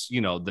since, the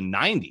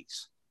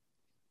 90s.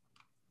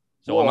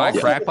 So am I a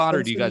crackpot,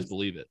 or do you guys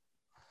believe it?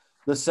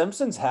 The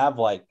Simpsons have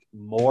like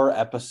more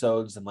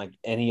episodes than like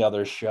any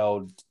other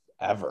show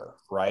ever,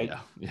 right?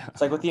 Yeah. It's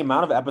like with the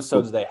amount of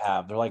episodes they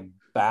have, they're like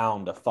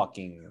bound to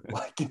fucking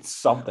like it's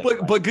something.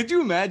 But could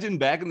you imagine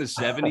back in the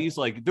 70s?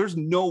 Like, there's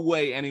no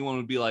way anyone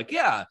would be like,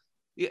 yeah,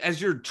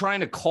 as you're trying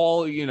to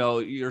call,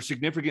 your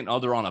significant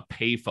other on a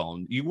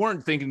payphone, you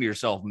weren't thinking to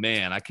yourself,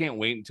 man, I can't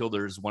wait until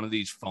there's one of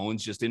these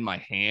phones just in my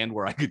hand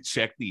where I could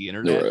check the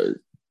internet. Right.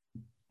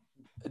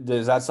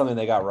 Is that something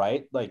they got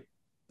right? Like,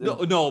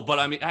 no, but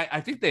I mean, I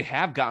think they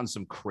have gotten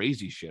some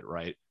crazy shit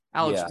right.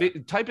 Alex,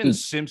 type in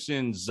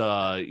Simpsons,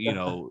 time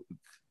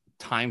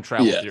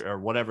travel or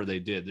whatever they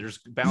did. There's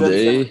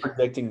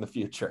predicting the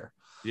future.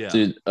 Yeah,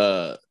 dude.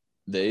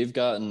 They've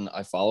gotten.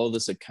 I follow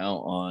this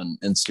account on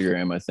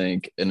Instagram, I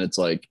think, and it's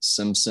like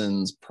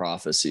Simpsons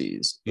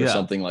prophecies or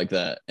something like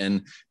that.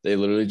 And they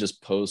literally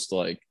just post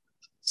like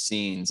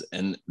scenes,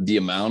 and the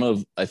amount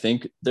of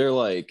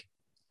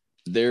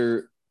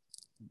they're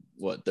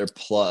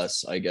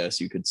plus, I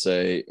guess you could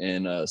say,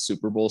 in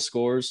Super Bowl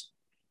scores.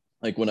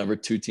 Like whenever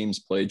two teams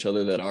play each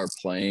other that are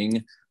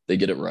playing, they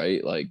get it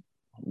right, like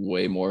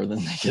way more than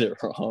they get it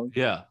wrong.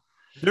 Yeah.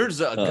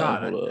 There's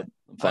I'm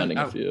finding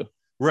a few.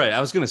 Right.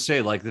 I was going to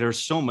say, like, there's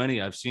so many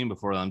I've seen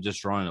before that I'm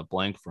just drawing a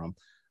blank from.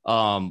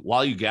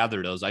 While you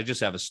gather those, I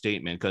just have a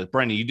statement, because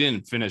Brendan, you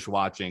didn't finish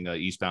watching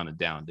Eastbound and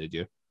Down, did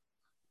you?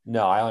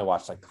 No, I only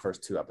watched like the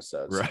first 2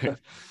 episodes. Right.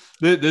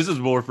 This is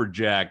more for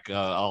Jack.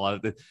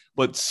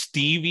 But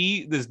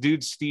Stevie, this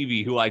dude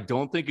Stevie, who I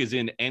don't think is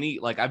in any,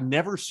 like, I've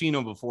never seen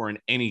him before in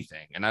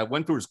anything. And I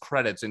went through his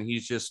credits, and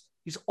he's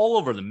all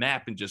over the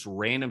map and just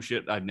random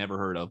shit I've never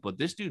heard of. But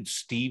this dude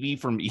Stevie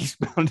from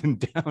Eastbound and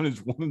Down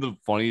is one of the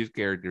funniest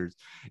characters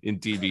in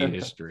TV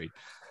history.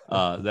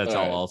 That's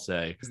all I'll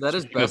say. Is that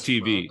his best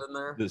TV in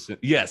there?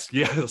 Yes.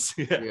 Yeah.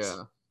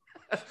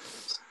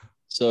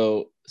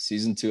 So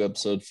season 2,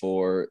 episode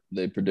 4,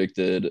 they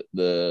predicted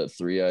the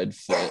three-eyed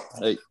fish.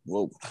 Hey,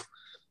 whoa.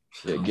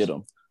 Yeah, get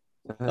them.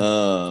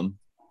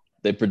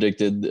 They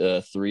predicted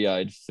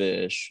three-eyed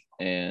fish,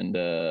 and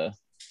I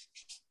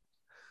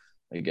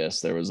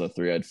guess there was a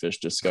three-eyed fish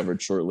discovered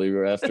shortly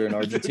after in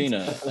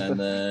Argentina. And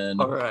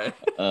then all right.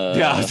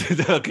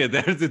 Okay,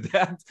 there's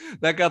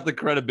that got the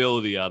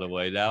credibility out of the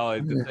way. Now I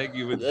thank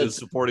you for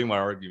supporting my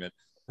argument.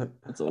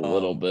 It's a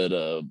little bit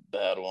a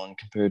bad one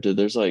compared to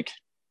there's like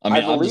I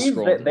believe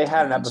they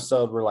had an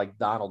episode where like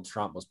Donald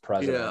Trump was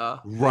president. Yeah.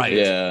 Right.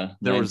 Yeah.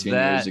 There was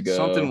that ago.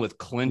 something with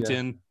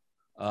Clinton.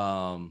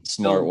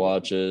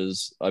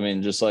 Smartwatches. I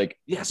mean, just like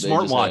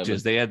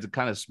smartwatches. They had the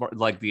kind of smart,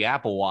 like the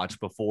Apple Watch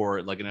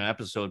before, like in an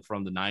episode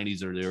from the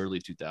 90s or the early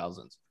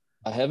 2000s.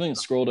 I haven't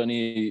scrolled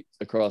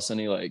across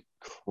any like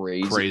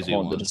crazy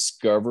ones. The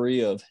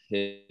discovery of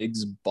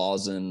Higgs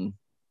boson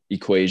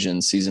equation,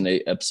 season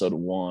 8, episode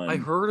 1. I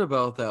heard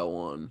about that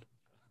one.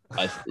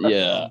 I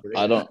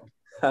don't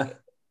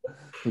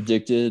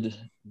predicted.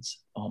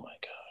 Oh my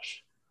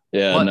gosh.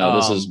 Yeah, but, no,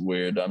 this is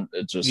weird.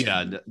 It's just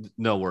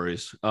no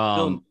worries.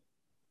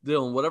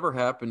 Dylan, whatever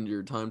happened to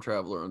your time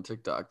traveler on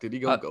TikTok? Did he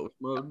go ghost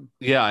mode?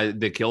 Yeah,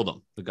 they killed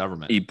him. The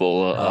government.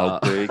 Ebola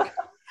outbreak.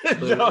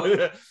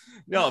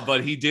 No,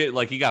 but he did.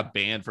 Like, he got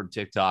banned from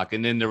TikTok,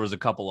 and then there was a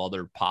couple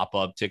other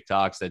pop-up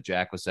TikToks that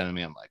Jack was sending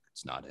me. I'm like,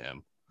 it's not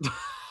him.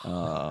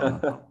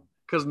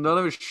 Because none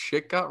of his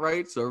shit got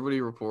right, so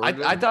everybody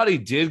reported. I thought he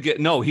did get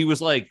he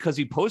was like, because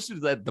he posted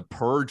that the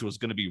purge was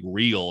going to be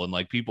real, and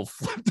like people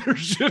flipped their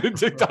shit, and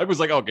TikTok was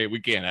like, okay, we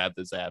can't have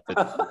this happen.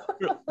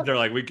 They're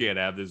like, we can't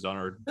have this on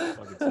our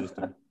fucking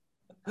system.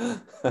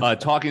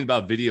 Talking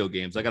about video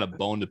games, I got a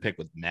bone to pick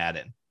with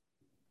Madden.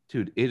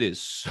 Dude, it is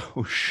so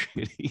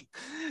shitty.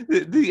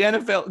 The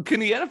NFL, can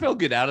the NFL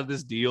get out of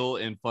this deal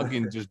and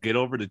fucking just get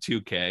over to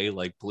 2K?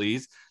 Like,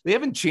 please. They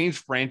haven't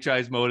changed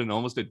franchise mode in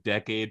almost a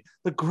decade.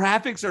 The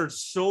graphics are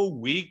so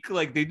weak.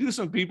 Like, they do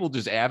some people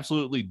just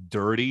absolutely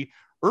dirty.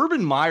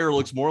 Urban Meyer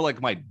looks more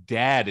like my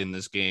dad in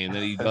this game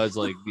than he does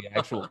like the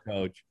actual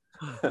coach.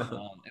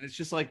 And it's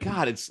just like,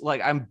 God, it's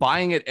like I'm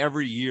buying it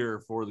every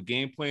year for the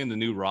gameplay and the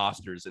new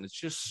rosters, and it's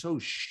just so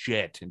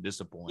shit and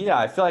disappointing. Yeah,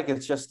 I feel like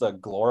it's just a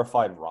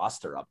glorified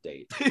roster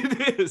update.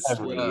 It is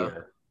every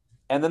year.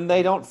 And then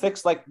they don't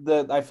fix I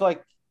feel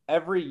like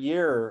every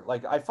year,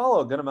 like I follow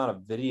a good amount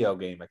of video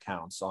game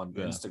accounts on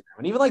Instagram,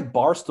 and even like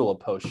Barstool will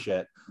post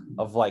shit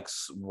of like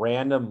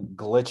random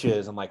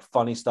glitches and like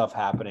funny stuff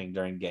happening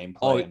during gameplay.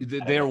 Oh,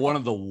 they're one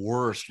of the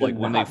worst. Like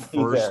when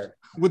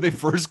they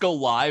first go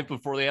live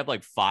before they have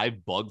like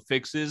 5 bug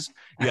fixes.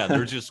 Yeah,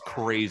 there's just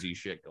crazy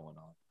shit going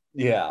on.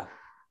 Yeah.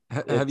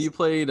 Have you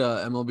played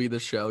MLB The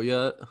Show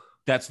yet?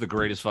 That's the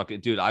greatest fucking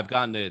dude. I've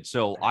gotten it.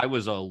 So I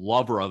was a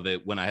lover of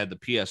it when I had the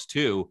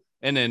PS2.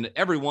 And then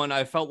everyone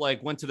I felt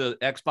like went to the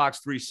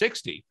Xbox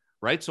 360,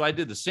 right? So I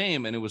did the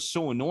same, and it was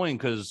so annoying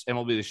because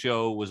MLB The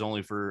Show was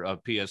only for a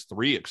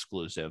PS3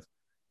 exclusive.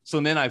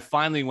 So then I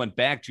finally went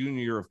back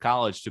junior year of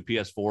college to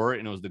PS4,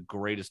 and it was the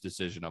greatest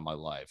decision of my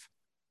life.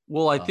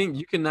 Well, I think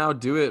you can now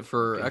do it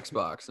for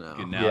Xbox now.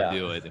 You can now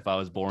do it if I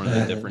was born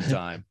at a different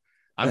time.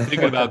 I'm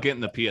thinking about getting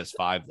the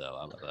PS5, though.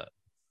 How about that?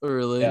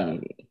 Really? Yeah.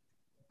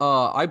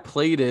 I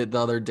played it the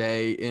other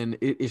day, and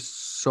it is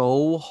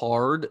so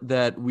hard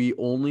that we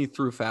only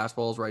threw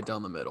fastballs right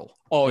down the middle.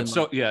 Oh, it's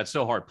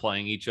so hard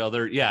playing each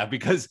other. Yeah,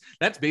 because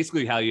that's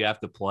basically how you have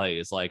to play.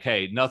 It's like,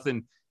 hey,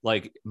 nothing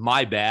like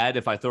my bad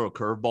if I throw a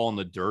curveball in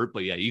the dirt,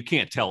 but yeah, you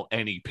can't tell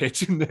any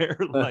pitch in there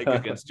like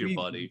against your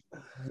buddy.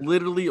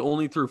 Literally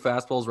only threw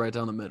fastballs right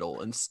down the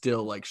middle and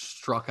still like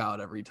struck out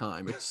every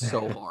time. It's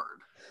so hard.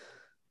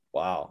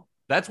 Wow.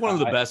 That's one of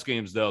the best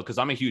games, though, because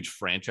I'm a huge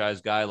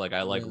franchise guy. Like,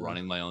 I like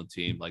running my own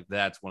team. Like,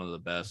 that's one of the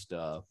best.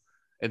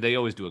 And they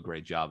always do a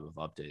great job of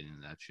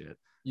updating that shit.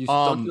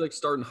 Don't you like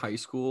start in high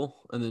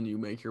school and then you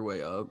make your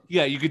way up?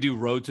 Yeah, you could do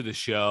Road to the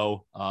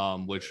Show,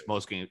 which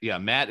most games. Yeah,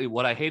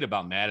 what I hate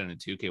about Madden and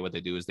 2K, what they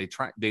do is they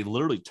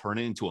literally turn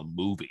it into a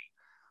movie.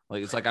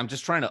 Like, it's like I'm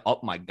just trying to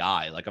up my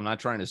guy. Like, I'm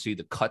not trying to see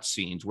the cut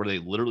scenes where they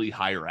literally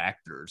hire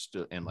actors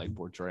and like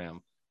portray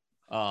them.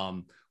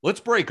 Let's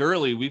break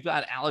early. We've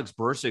got Alex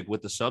Bursick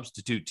with the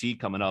substitute T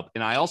coming up.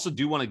 And I also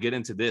do want to get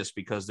into this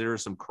because there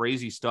is some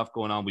crazy stuff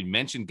going on. We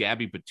mentioned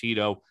Gabby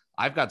Petito.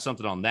 I've got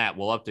something on that.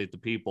 We'll update the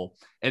people.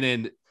 And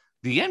then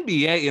the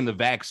NBA and the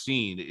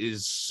vaccine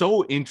is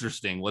so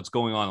interesting what's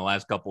going on the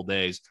last couple of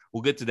days.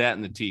 We'll get to that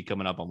in the T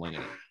coming up on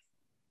Winging It.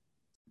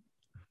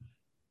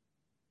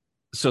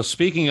 So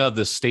speaking of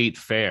the state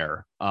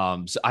fair,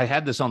 so I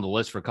had this on the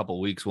list for a couple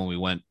of weeks when we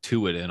went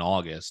to it in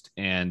August.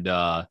 And,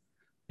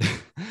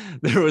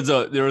 there was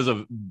a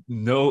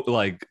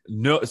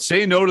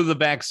say no to the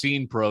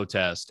vaccine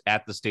protest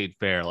at the state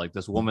fair. Like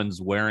this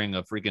woman's wearing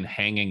a freaking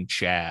hanging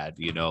Chad,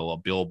 a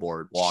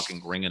billboard,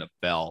 walking, ringing a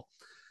bell.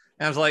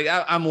 And I was like,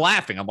 I'm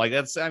laughing. I'm like,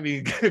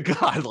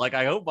 God, like,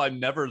 I hope I'm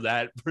never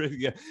that.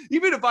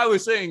 Even if I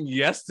was saying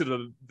yes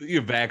to the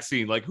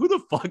vaccine, like, who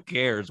the fuck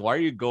cares? Why are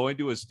you going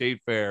to a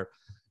state fair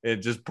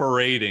and just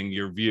parading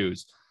your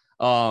views?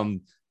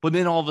 But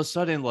then all of a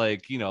sudden,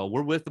 like, you know,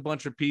 we're with a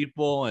bunch of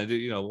people, and,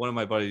 you know, one of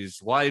my buddy's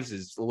wives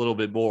is a little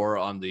bit more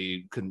on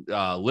the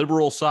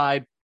liberal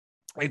side.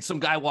 And some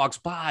guy walks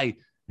by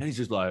and he's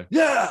just like,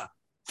 yeah,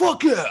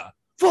 fuck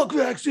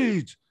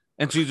vaccines.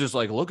 And she's just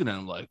like looking at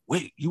him like,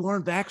 wait, you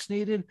aren't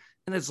vaccinated?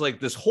 And it's like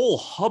this whole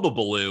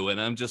hubbubaloo.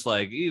 And I'm just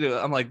like, you know,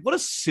 I'm like, what a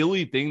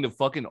silly thing to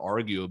fucking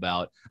argue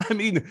about. I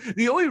mean,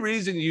 the only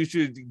reason you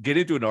should get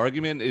into an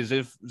argument is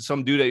if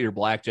some dude at your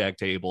blackjack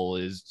table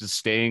is just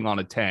staying on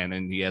a 10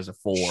 and he has a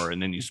 4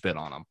 and then you spit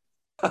on him.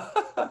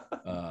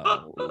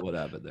 What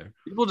happened there?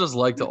 People just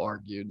like to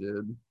argue,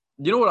 dude.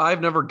 You know what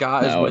I've never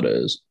got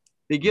is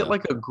they get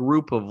like a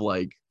group of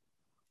like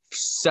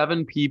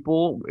 7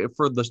 people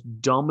for the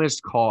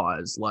dumbest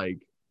cause,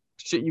 like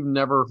shit you've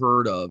never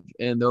heard of,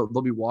 and they'll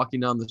be walking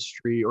down the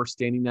street or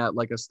standing at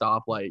like a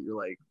stoplight. You're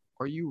like,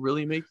 are you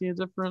really making a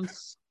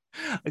difference?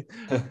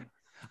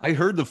 I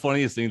heard the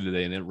funniest thing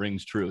today, and it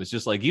rings true. It's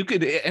just like, you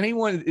could,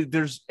 anyone, if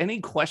there's any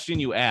question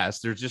you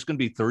ask, there's just going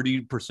to be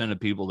 30%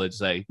 of people that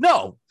say,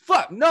 no,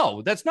 fuck,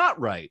 no, that's not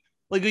right.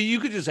 Like, you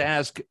could just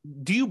ask,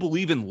 do you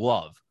believe in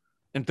love?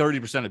 And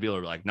 30% of people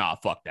are like, nah,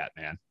 fuck that,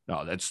 man.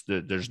 No,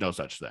 there's no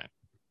such thing.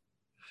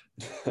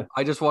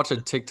 I just watched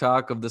a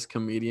TikTok of this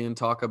comedian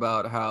talk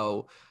about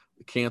how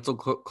cancel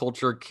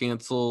culture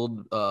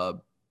canceled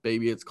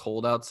Baby It's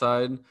Cold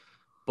Outside,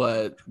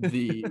 but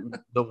the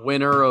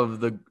winner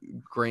of the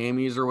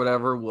Grammys or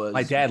whatever was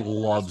my dad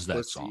loves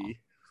that song.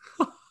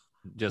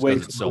 Just wait,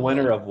 it's so the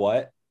winner of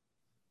what?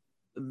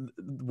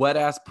 Wet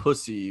Ass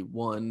Pussy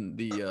won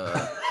the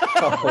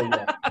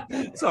oh,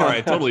 yeah. Sorry,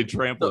 I totally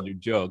trampled your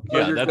joke.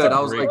 Yeah, that's good.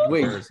 I was like,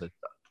 comparison.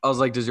 Wait. I was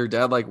like, does your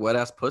dad like Wet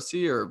Ass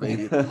Pussy or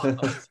Baby?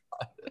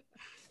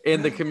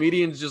 And the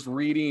comedian's just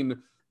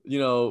reading, you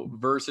know,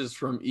 verses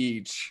from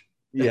each.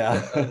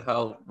 Yeah.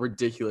 How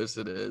ridiculous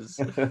it is.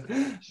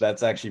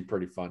 That's actually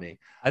pretty funny.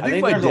 I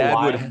think my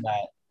dad would have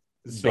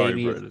that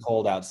Baby It's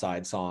Cold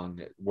Outside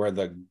song where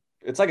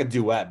it's like a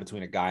duet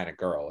between a guy and a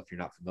girl, if you're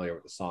not familiar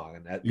with the song.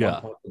 And at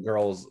one point, the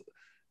girl's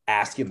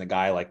asking the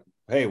guy, like,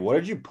 hey, what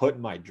did you put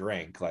in my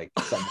drink? Like,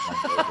 something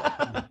like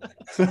that.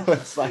 So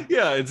it's like,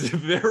 yeah, it's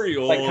very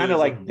old. Like, kind of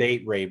like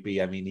date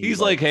rapey. I mean,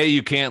 he's like, hey,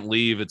 you can't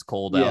leave. It's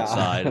cold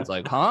outside. It's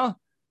like, huh?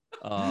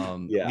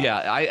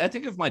 I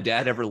think if my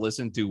dad ever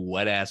listened to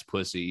Wet Ass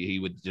Pussy, he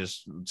would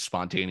just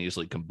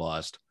spontaneously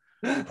combust.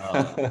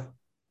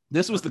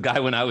 This was the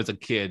guy when I was a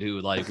kid who,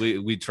 like,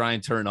 we try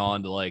and turn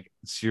on to like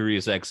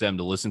Sirius XM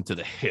to listen to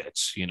the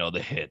hits, you know,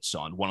 the hits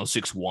on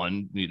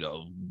 106.1, you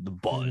know, the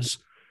buzz.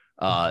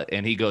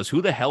 And he goes,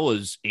 who the hell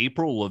is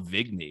April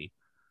Lavigne?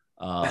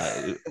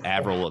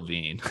 Avril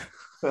Lavigne,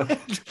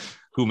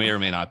 who may or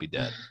may not be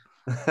dead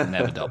and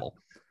have a double.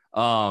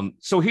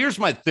 So here's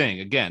my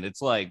thing. Again,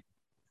 it's like,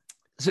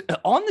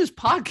 on this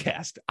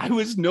podcast, I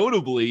was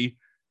notably,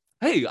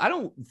 hey, I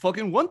don't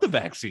fucking want the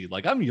vaccine.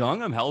 Like, I'm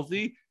young, I'm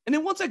healthy. And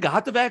then once I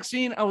got the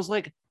vaccine, I was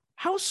like,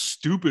 how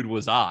stupid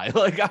was I?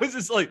 Like, I was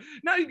just like,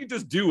 now you can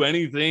just do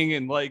anything.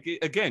 And like,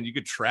 again, you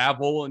could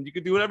travel and you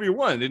could do whatever you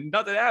want and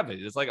nothing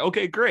happened. It's like,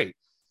 okay, great.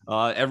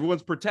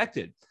 Everyone's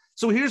protected.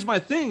 So here's my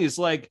thing is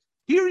like,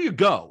 here you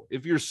go.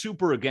 If you're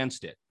super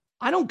against it,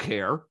 I don't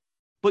care.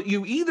 But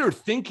you either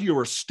think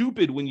you're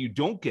stupid when you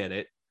don't get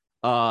it,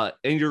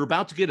 and you're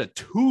about to get a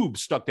tube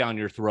stuck down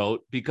your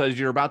throat because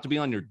you're about to be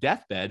on your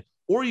deathbed,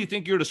 or you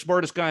think you're the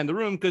smartest guy in the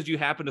room because you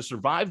happen to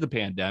survive the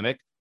pandemic.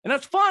 And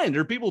that's fine.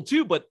 There are people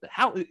too. But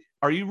how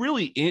are you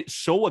really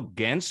so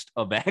against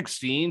a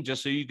vaccine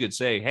just so you could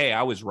say, hey,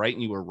 I was right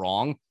and you were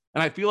wrong?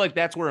 And I feel like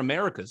that's where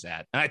America's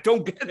at. And I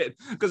don't get it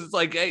because it's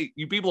like, hey,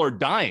 you people are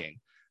dying.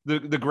 The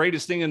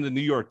greatest thing in the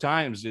New York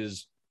Times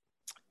is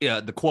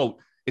the quote,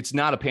 it's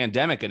not a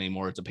pandemic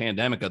anymore. It's a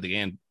pandemic of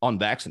the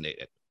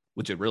unvaccinated,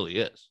 which it really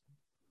is.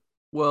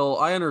 Well,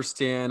 I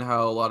understand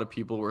how a lot of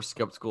people were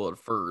skeptical at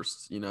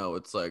first. You know,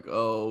 it's like,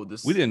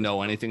 we didn't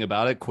know anything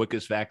about it.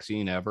 Quickest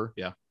vaccine ever.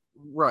 Yeah.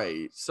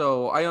 Right.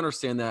 So I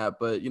understand that.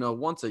 But, you know,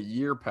 once a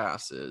year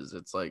passes,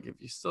 it's like, if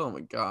you still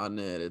haven't gotten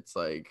it, it's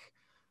like,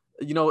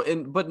 you know,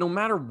 but no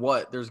matter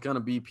what, there's going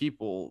to be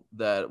people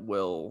that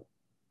will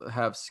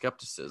have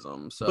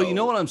skepticism. So, but you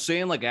know what I'm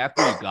saying? Like,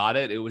 after you got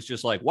it, it was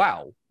just like,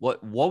 wow,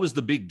 what was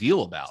the big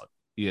deal about?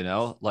 You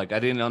know, like, I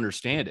didn't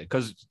understand it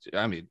because,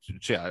 I mean,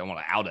 shit, I don't want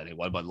to out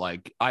anyone, but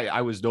like,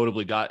 I was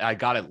notably I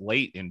got it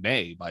late in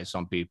May by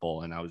some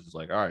people, and I was just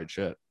like, all right,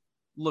 shit.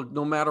 Look,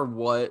 no matter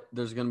what,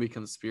 there's going to be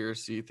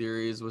conspiracy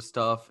theories with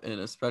stuff, and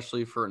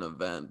especially for an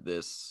event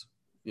this,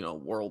 you know,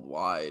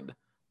 worldwide,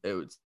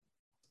 it's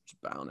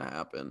bound to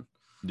happen.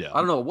 Yeah. I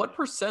don't know. What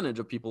percentage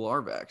of people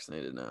are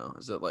vaccinated now?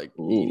 Is it like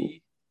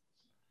 80?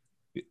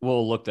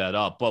 We'll look that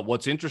up. But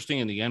what's interesting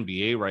in the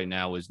NBA right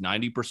now is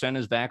 90%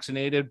 is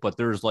vaccinated, but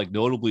there's like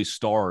notably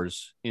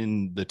stars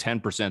in the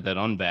 10% that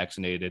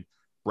unvaccinated.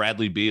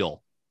 Bradley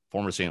Beal,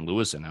 former St.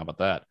 Louisan. How about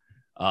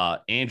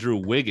that? Andrew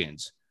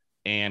Wiggins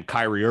and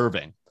Kyrie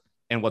Irving.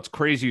 And what's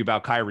crazy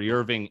about Kyrie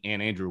Irving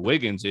and Andrew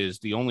Wiggins is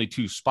the only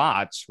 2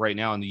 spots right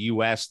now in the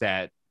U.S.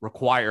 that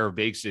require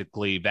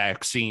basically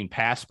vaccine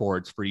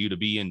passports for you to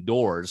be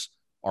indoors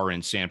are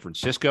in San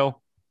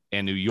Francisco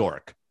and New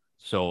York.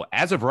 So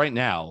as of right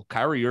now,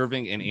 Kyrie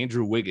Irving and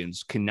Andrew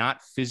Wiggins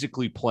cannot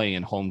physically play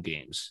in home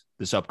games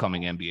this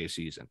upcoming NBA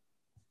season.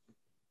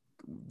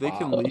 They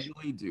can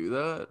legally do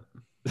that.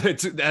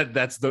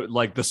 That's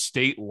the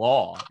state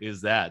law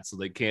is that. So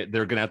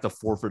they're gonna have to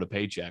forfeit a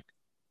paycheck.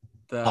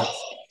 That's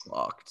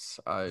fucked.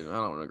 I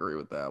don't agree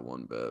with that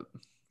one bit.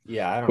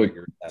 Yeah, I don't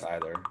agree with that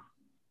either.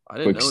 I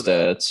didn't know stats.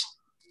 That.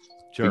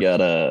 Sure. We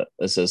got it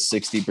says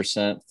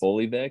 60%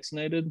 fully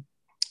vaccinated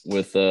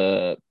with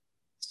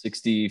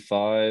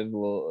 65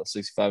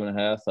 and a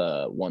half,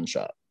 one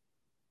shot.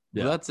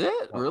 Yeah. That's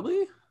it?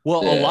 Really?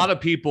 Well, a lot of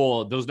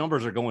people, those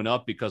numbers are going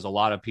up because a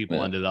lot of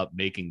people ended up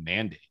making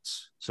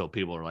mandates. So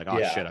people are like,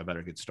 oh, shit, I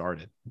better get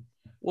started.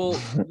 Well,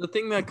 the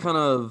thing that kind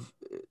of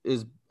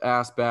is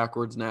asked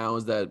backwards now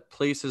is that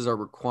places are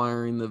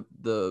requiring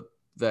the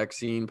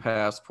vaccine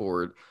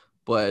passport,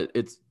 but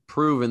it's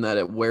proven that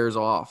it wears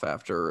off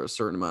after a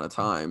certain amount of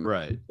time.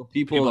 Right. So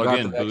people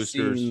got the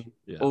vaccine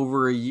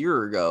over a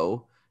year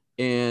ago,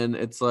 and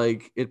it's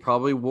like it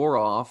probably wore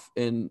off,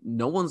 and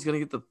no one's going to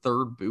get the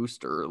third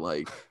booster.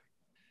 Like,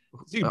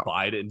 see,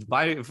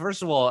 Biden,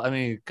 first of all, I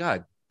mean,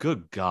 good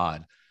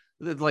God.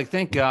 Like,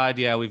 thank God,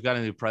 we've got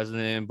a new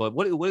president, but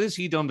what has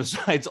he done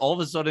besides all of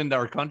a sudden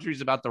our country's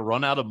about to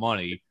run out of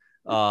money?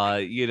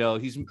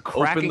 He's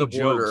cracking the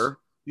border. Jokes.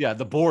 Yeah,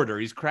 the border.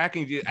 He's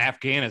cracking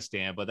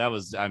Afghanistan, but that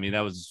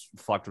was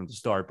fucked from the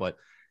start. But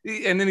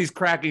and then he's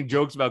cracking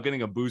jokes about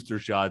getting a booster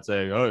shot,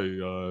 saying,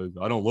 "Hey,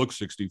 I don't look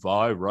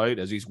 65, right?"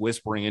 As he's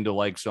whispering into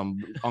like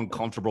some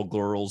uncomfortable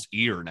girl's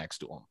ear next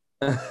to him.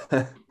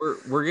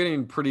 We're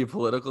getting pretty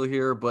political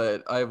here,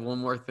 but I have one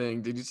more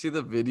thing. Did you see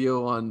the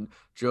video on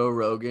Joe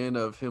Rogan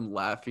of him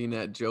laughing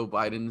at Joe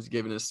Biden's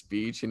giving a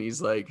speech, and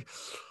he's like,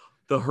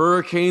 "The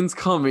hurricane's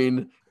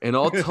coming, and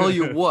I'll tell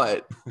you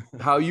what,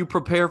 how you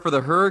prepare for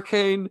the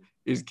hurricane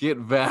is get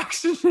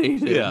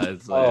vaccinated." Yeah,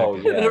 it's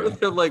like,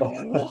 they're like,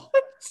 what?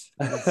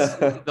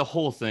 The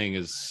whole thing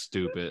is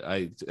stupid.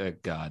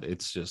 God,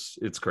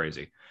 it's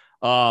crazy.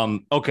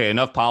 Okay,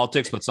 enough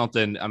politics, but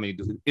something, I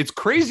mean, it's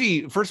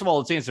crazy. First of all,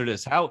 let's answer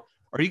this. How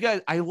are you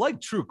guys? I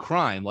like true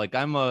crime. Like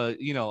I'm a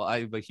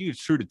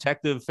huge True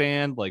Detective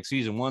fan. Like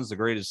season 1's the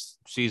greatest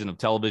season of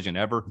television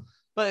ever.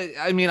 But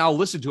I mean, I'll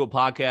listen to a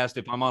podcast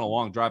if I'm on a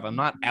long drive. I'm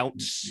not out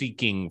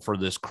seeking for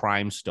this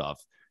crime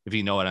stuff, if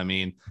you know what I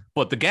mean.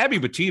 But the Gabby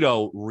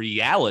Petito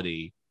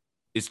reality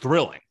is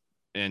thrilling.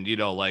 And,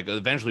 like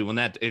eventually when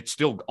it's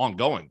still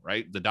ongoing,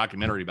 right? The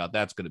documentary about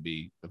that's going to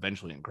be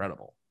eventually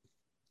incredible.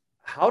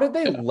 How did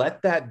they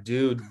let that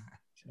dude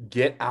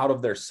get out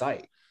of their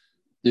sight?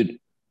 Dude,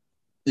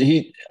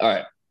 he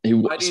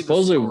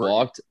supposedly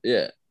walked.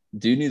 Yeah.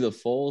 Do you need the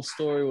full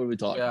story? What are we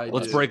talking about?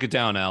 Let's break it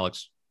down,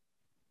 Alex.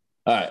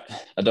 All right.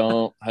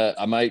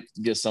 I might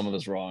get some of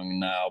this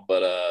wrong now,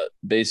 but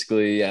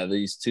basically,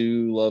 these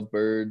two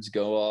lovebirds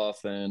go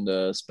off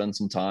and spend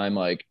some time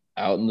like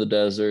out in the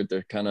desert.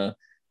 They're kind of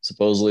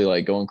supposedly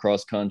like going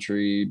cross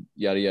country,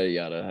 yada, yada,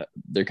 yada.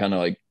 They're kind of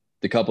like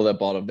the couple that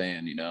bought a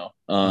van,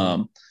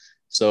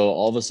 So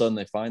all of a sudden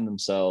they find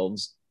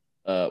themselves,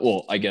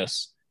 I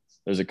guess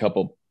there's a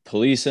couple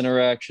police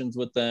interactions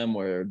with them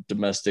where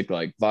domestic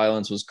like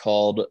violence was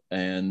called,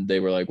 and they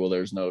were like, well,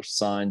 there's no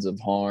signs of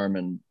harm.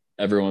 And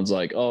everyone's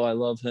like, oh, I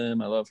love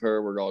him. I love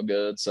her. We're all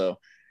good. So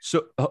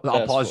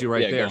I'll pause you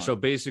right there. So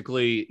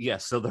basically,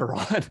 yes. So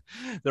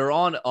they're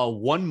on a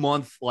 1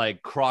 month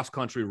like cross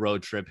country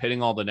road trip,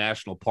 hitting all the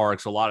national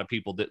parks. A lot of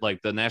people did,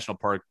 like the national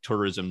park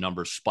tourism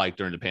numbers spiked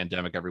during the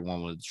pandemic.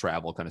 Everyone wanted to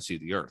travel, kind of see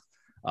the earth.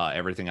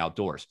 Everything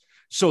outdoors.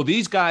 So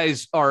these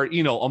guys are,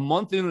 a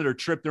month into their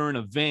trip, they're in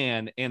a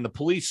van and the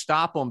police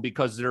stop them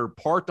because they're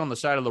parked on the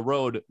side of the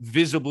road,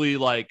 visibly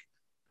like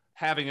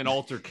having an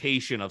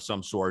altercation of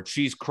some sort.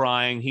 She's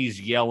crying,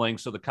 he's yelling.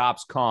 So the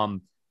cops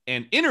come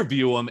and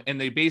interview him, and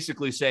they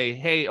basically say,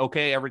 hey,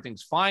 okay,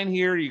 everything's fine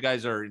here. You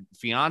guys are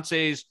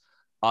fiancés.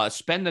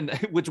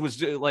 Which was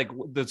like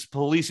this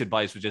police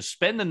advice was just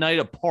spend the night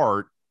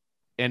apart.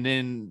 And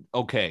then,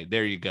 okay,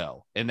 there you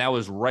go. And that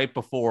was right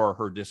before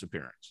her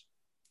disappearance.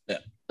 Yeah.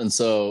 And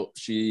so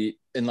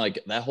like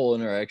that whole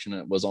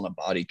interaction was on a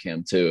body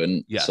cam too.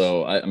 And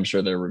so I'm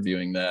sure they're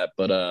reviewing that,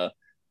 but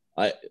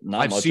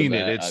I've seen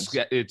it.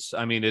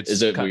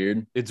 Is it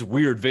weird? It's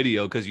weird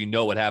video because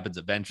what happens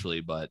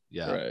eventually, but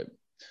yeah. Right.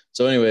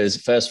 So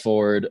anyways, fast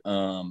forward,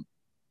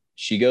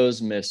 she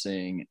goes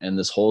missing and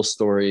this whole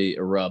story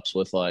erupts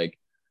with like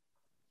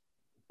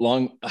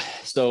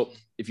so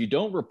if you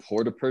don't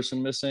report a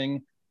person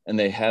missing and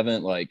they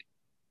haven't like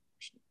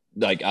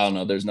I don't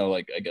know, there's no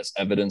like, I guess,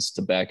 evidence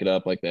to back it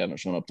up, like they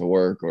haven't shown up to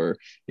work or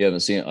you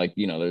haven't seen it, like,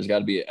 there's got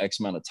to be X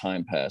amount of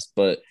time passed.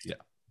 But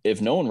if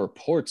no one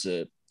reports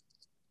it,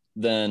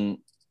 then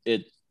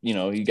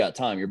you got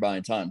time, you're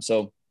buying time.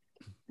 So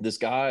this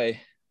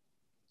guy,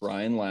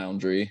 Brian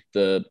Laundrie,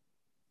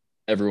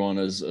 everyone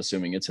is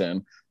assuming it's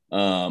him.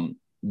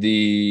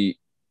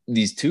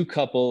 These two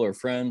couple or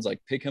friends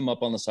like pick him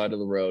up on the side of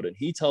the road and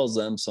he tells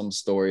them some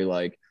story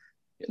like,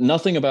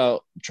 nothing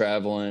about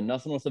traveling,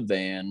 nothing with a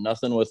van,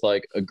 nothing with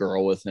like a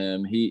girl with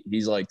him.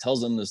 He's like tells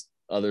them this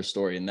other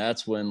story. And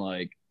that's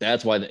when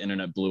that's why the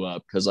internet blew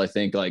up. Cause I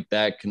think like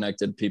that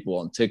connected people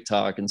on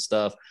TikTok and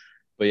stuff.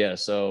 But yeah,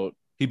 so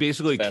he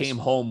basically came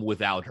home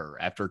without her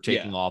after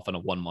taking off on a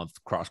 1 month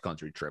cross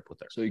country trip with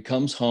her. So he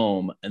comes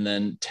home and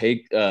then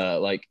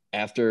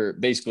after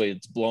basically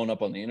it's blown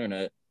up on the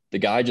internet, the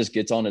guy just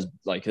gets on his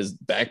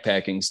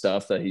backpacking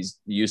stuff that he's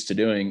used to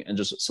doing and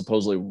just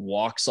supposedly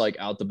walks like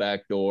out the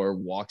back door,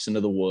 walks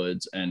into the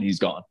woods, and he's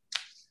gone.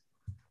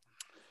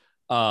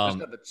 I just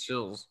got the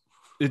chills.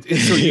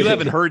 So you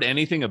haven't heard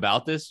anything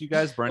about this, you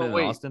guys, Brendan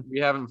and Austin? We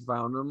haven't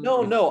found him.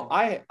 No,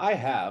 I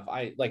have.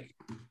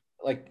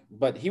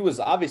 But he was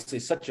obviously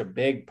such a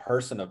big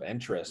person of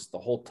interest the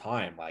whole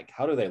time. Like,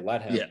 how do they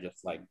let him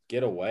just like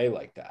get away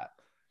like that?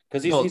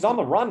 Because he's on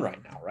the run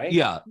right now, right?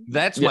 Yeah,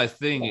 that's my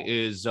thing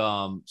is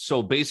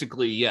so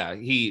basically,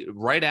 he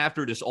right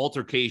after this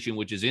altercation,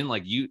 which is in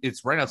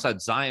it's right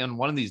outside Zion,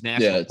 one of these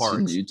national parks.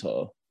 In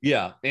Utah.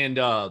 Yeah, and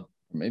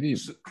maybe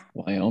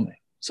Wyoming.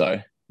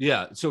 Sorry.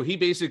 Yeah, so he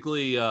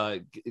basically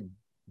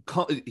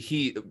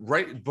he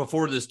right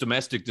before this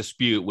domestic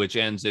dispute, which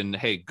ends in,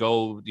 hey,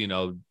 go,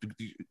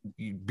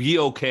 be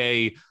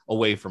okay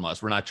away from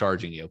us. We're not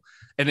charging you.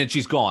 And then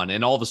she's gone.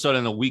 And all of a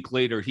sudden, a week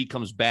later, he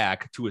comes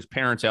back to his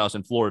parents' house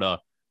in Florida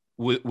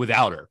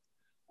without her.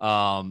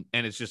 And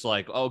it's just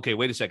like, okay,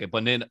 wait a second.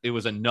 But then it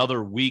was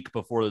another week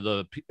before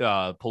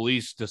the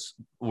police just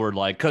were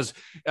like, because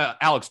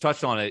Alex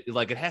touched on it,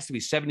 like it has to be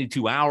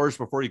 72 hours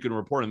before you can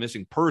report a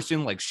missing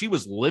person. Like she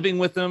was living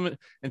with him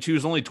and she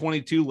was only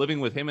 22,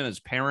 living with him and his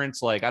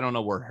parents. Like, I don't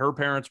know where her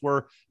parents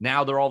were.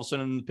 Now they're all of a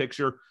sudden in the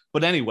picture.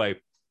 But anyway,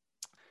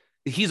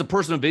 he's a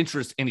person of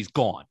interest and he's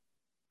gone.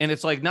 And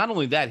it's like, not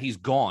only that, he's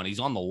gone, he's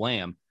on the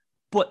lam,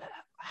 but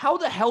how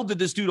the hell did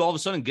this dude all of a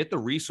sudden get the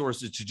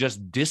resources to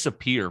just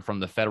disappear from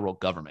the federal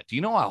government? Do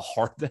you know how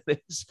hard that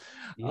is?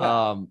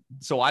 Yeah.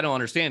 So I don't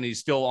understand. He's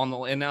still on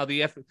and now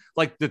the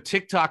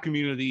TikTok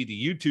community,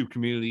 the YouTube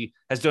community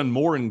has done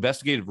more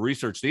investigative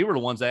research. They were the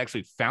ones that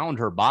actually found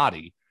her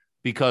body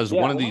because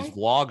one of these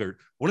vloggers,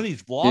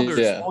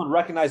 someone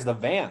recognized the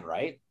van,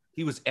 right?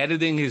 He was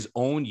editing his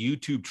own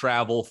YouTube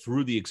travel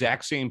through the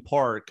exact same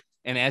park.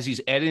 And as he's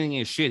editing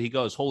his shit, he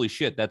goes, holy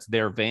shit, that's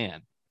their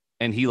van.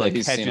 And he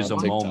catches a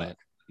moment.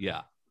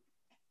 Yeah.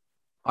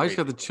 I just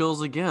got the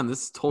chills again.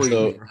 This is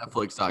totally a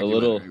Netflix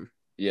documentary.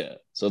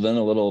 So then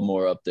a little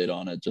more update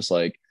on it. Just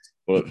like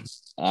what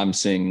I'm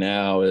seeing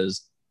now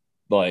is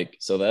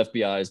so the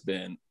FBI has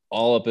been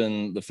all up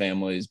in the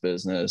family's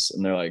business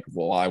and they're like,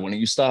 well, why wouldn't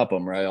you stop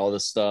them? Right. All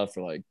this stuff.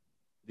 Or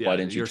why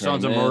didn't you your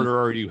son's a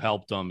murderer, you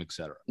helped them,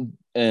 etc.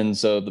 And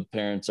so the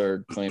parents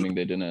are claiming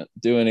they didn't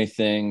do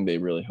anything. They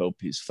really hope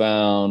he's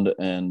found.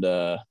 And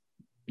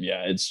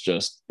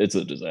it's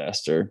a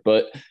disaster.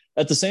 But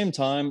at the same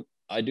time,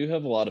 I do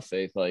have a lot of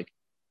faith.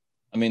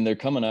 They're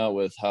coming out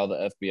with how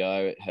the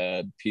FBI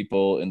had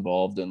people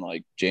involved in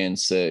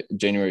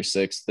January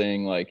 6th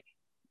thing.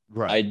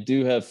 Right. I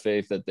do have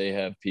faith that they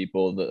have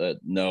people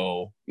that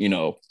know,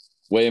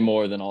 way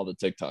more than all the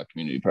TikTok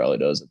community probably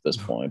does at this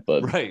point.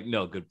 But right.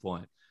 No, good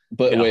point.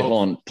 But wait, hold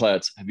on.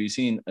 Platts, have you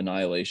seen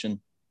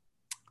Annihilation?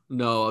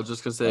 No, I was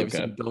just going to say, have you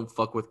seen Don't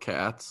Fuck with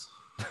Cats?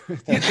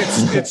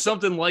 it's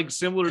something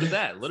similar to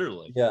that,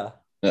 literally. Yeah.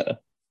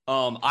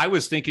 I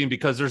was thinking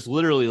because there's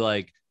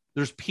literally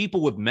there's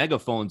people with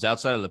megaphones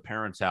outside of the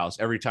parents' house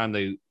every time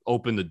they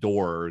open the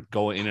door or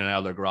go in and out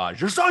of their garage.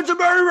 Your son's a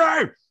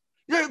murderer!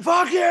 Yeah,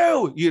 fuck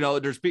you!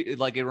 There's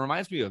it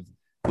reminds me of,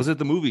 was it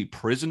the movie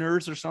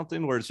Prisoners or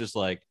something where it's just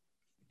and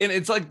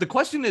it's the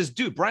question is,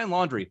 dude, Brian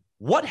Laundrie,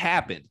 what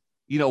happened?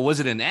 Was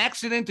it an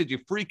accident? Did you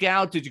freak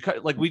out? Did you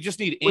cut? We just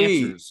need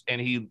answers.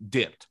 And he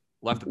dipped.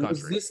 Left the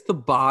country. Was this the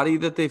body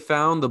that they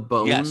found? The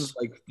bones?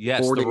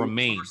 Yes, the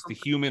remains, the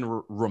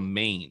human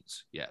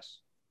remains. Yes.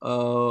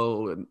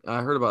 Oh,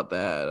 I heard about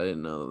that. I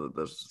didn't know that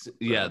this.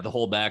 Yeah, the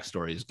whole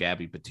backstory is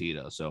Gabby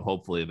Petito. So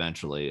hopefully,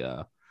 eventually,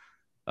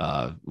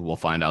 we'll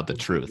find out the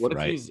truth. What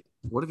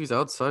if he's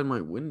outside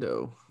my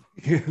window?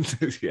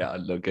 Yeah,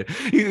 look,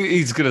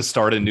 he's gonna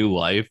start a new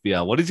life.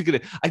 Yeah, what is he gonna?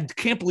 I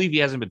can't believe he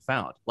hasn't been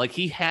found.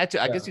 He had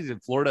to. I guess he's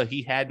in Florida.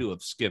 He had to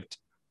have skipped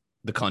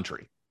the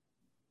country.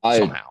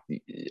 Somehow.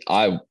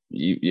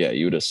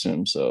 You would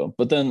assume so.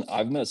 But then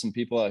I've met some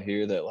people out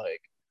here that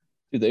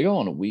dude, they go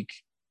on a week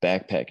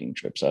backpacking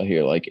trips out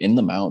here, in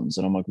the mountains.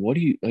 And I'm like, what do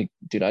you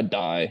dude, I'd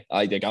die.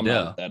 I'm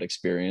not that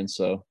experienced.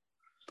 So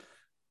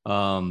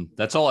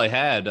that's all I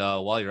had.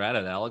 While you're at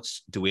it,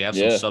 Alex, do we have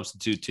some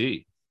substitute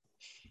tea?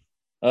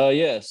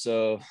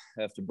 So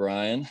after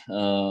Brian,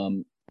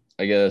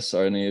 I guess,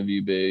 are any of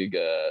you big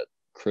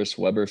Chris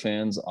Webber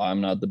fans?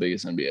 I'm not the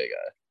biggest NBA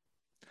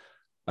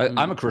guy.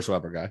 I'm a Chris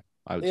Webber guy.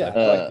 I would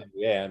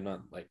say. I'm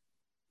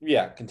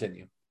not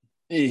continue.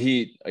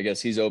 I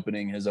guess he's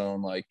opening his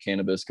own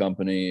cannabis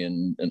company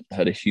and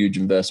had a huge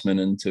investment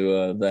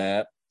into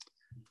that.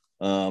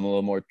 A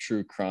little more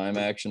true crime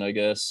action, I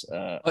guess.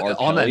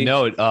 On that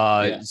note,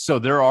 so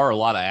there are a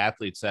lot of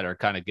athletes that are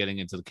kind of getting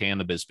into the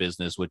cannabis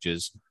business, which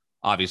is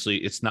obviously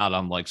it's not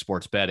unlike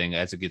sports betting.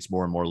 As it gets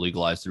more and more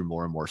legalized through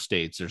more and more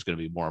states, there's going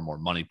to be more and more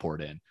money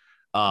poured in.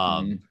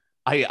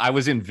 I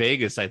was in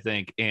Vegas, I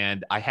think,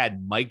 and I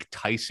had Mike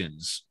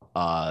Tyson's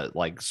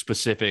like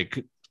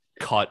specific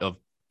cut of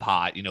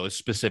pot, a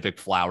specific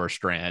flower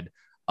strand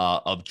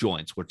of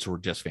joints, which were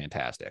just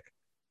fantastic.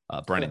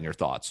 Brennan, your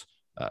thoughts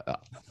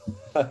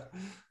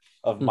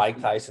of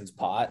Mike Tyson's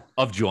pot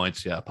of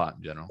joints? Yeah, pot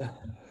in general.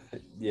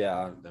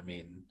 Yeah, I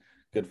mean,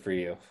 good for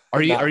you.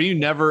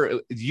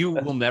 You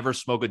will never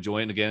smoke a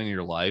joint again in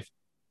your life?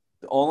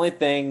 The only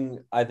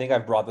thing I think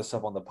I've brought this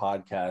up on the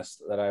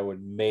podcast that I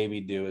would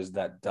maybe do is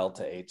that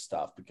Delta 8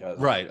 stuff because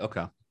right.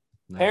 Okay.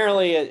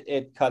 Apparently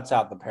it cuts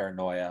out the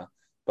paranoia,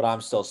 but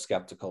I'm still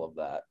skeptical of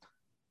that.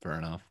 Fair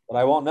enough. But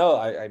I won't know.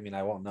 I mean,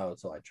 I won't know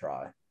until I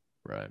try.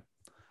 Right.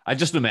 I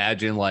just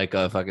imagine like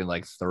a fucking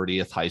like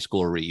 30th high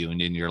school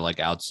reunion. You're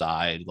like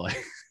outside,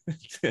 like,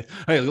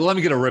 hey, let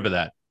me get a rip of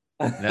that.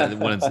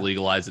 When it's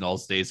legalized in all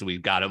states, and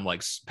we've got them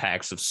like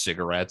packs of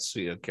cigarettes,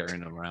 carrying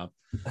them around.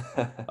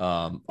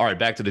 All right,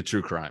 back to the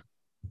true crime.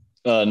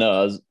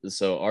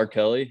 So R.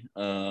 Kelly.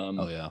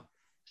 Oh yeah,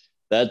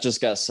 that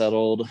just got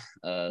settled.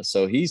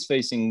 So he's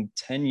facing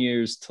 10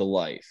 years to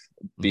life,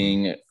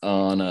 being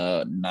on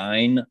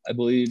 9, I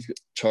believe,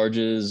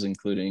 charges,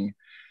 including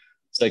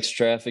sex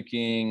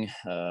trafficking,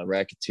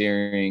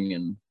 racketeering,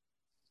 and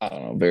I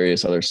don't know,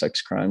 various other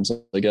sex crimes,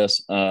 I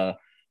guess.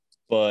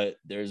 But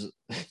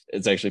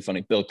it's actually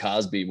funny. Bill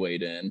Cosby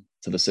weighed in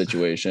to the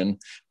situation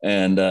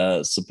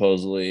and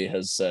supposedly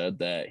has said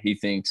that he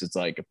thinks it's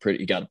like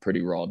he got a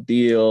pretty raw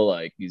deal.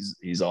 Like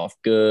he's off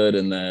good,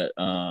 and that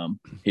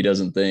he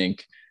doesn't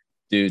think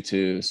due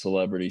to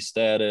celebrity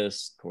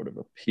status, Court of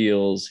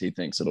Appeals, he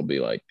thinks it'll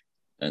be like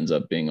ends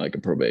up being like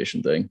a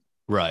probation thing.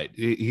 Right.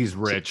 He's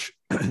rich.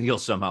 He'll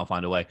somehow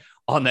find a way.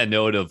 On that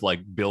note of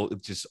like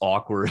just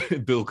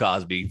awkward Bill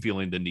Cosby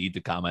feeling the need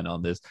to comment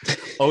on this.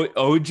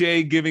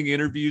 OJ giving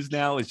interviews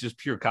now is just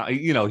pure.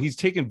 He's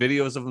taking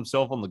videos of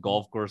himself on the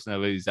golf course now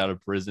that he's out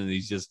of prison.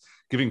 He's just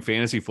giving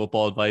fantasy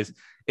football advice.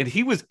 And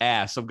he was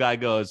asked, some guy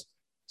goes,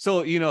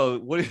 so,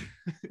 what,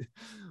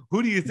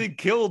 who do you think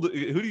killed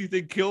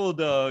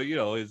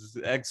his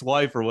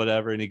ex-wife or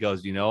whatever? And he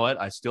goes, you know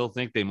what? I still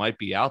think they might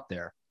be out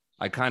there.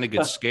 I kind of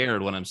get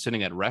scared when I'm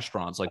sitting at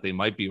restaurants, like they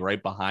might be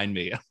right behind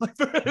me. I'm like,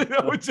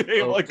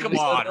 come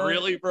on,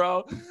 really,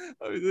 bro?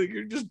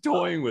 You're just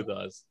toying with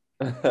us.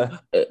 You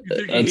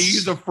think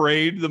he's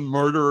afraid the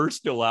murderer's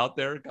still out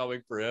there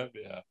coming for him?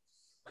 Yeah.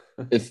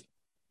 If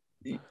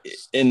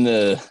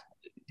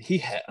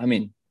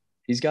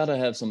he's got to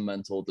have some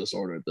mental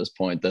disorder at this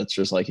point. That's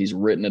just like he's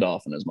written it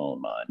off in his own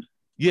mind.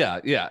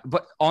 Yeah.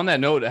 But on that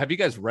note, have you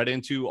guys read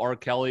into R.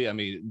 Kelly? I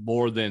mean,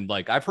 more than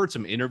like I've heard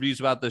some interviews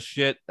about this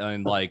shit,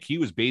 and like he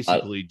was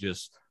basically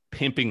just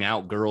pimping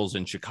out girls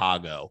in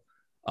Chicago.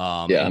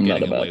 I'm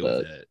not about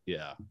that.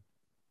 Yeah.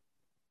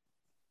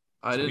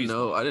 I didn't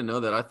know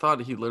that. I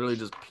thought he literally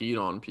just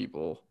peed on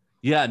people.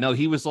 Yeah, no,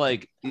 he was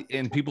like,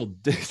 and people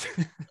did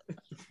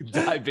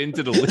dive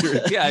into the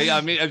lyrics. Yeah.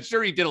 I mean, I'm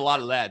sure he did a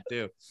lot of that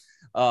too.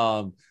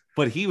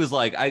 But he was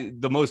like,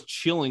 the most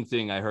chilling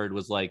thing I heard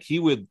was like he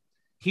would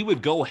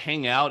go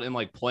hang out and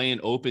like play in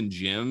open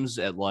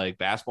gyms at like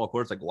basketball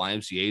courts, like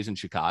YMCA's in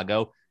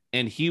Chicago.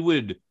 And he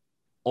would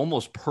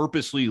almost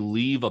purposely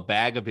leave a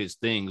bag of his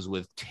things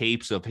with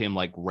tapes of him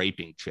like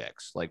raping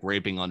chicks, like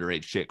raping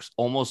underage chicks,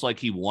 almost like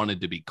he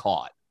wanted to be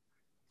caught.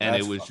 And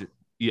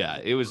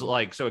it was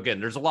like, so again,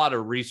 there's a lot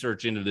of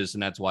research into this,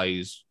 and that's why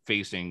he's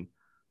facing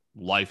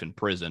life in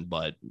prison.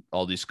 But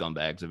all these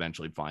scumbags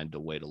eventually find a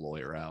way to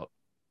lawyer out.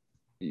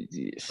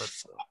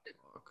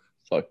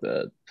 Fuck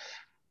that.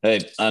 Hey,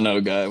 I know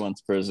a guy who went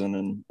to prison,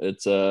 and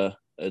it's your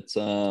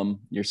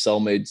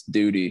cellmate's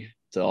duty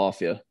to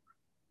off you.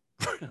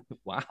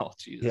 Wow,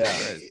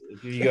 Jesus.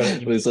 Yeah, you go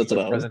to prison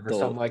for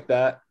something like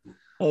that.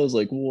 I was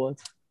like, what?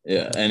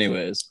 Yeah.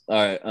 Anyways, all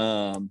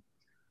right.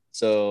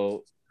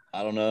 So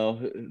I don't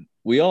know.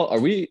 Are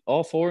we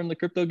all 4 in the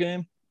crypto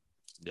game?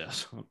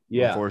 Yes.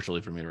 Yeah.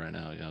 Unfortunately for me right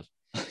now, yes.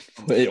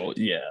 Well,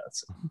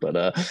 yes, but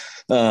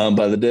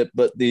by the dip.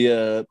 But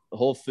the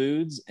Whole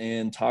Foods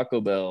and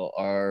Taco Bell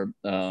are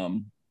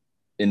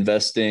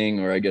investing,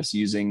 or I guess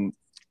using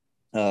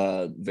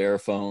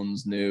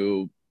Verifone's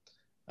new,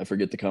 I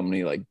forget the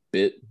company, like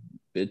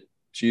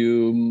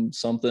BitCube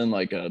something,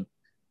 like a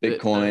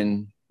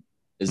Bitcoin.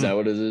 Is that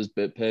what it is?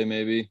 BitPay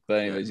maybe. But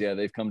anyways, yeah,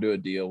 they've come to a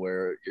deal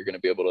where you're going to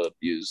be able to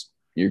use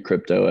your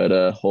crypto at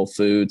Whole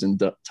Foods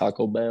and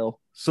Taco Bell.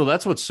 So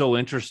that's what's so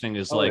interesting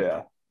is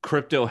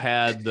crypto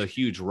had the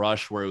huge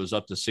rush where it was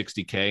up to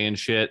 60K and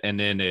shit, and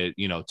then it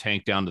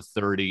tanked down to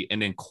 30,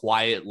 and then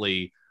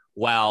quietly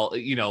while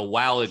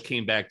it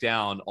came back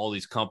down, all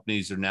these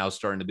companies are now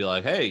starting to be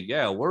like, hey,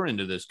 yeah, we're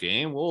into this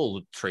game,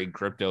 we'll trade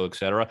crypto,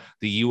 etc.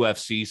 The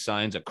UFC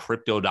signs a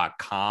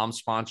crypto.com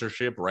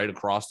sponsorship right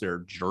across their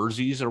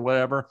jerseys or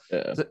whatever.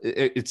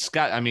 It's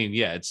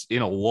it's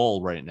in a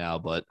lull right now,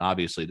 but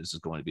obviously this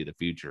is going to be the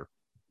future.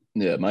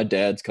 Yeah, my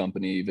dad's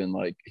company, even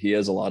like he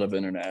has a lot of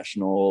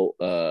international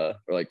or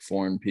like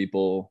foreign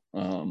people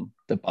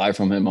that buy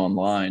from him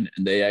online,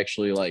 and they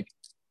actually like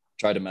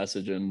try to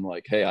message him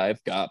like, hey,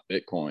 I've got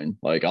Bitcoin,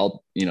 like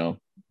I'll do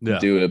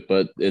it,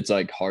 but it's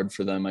like hard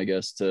for them, I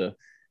guess, to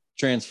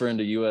transfer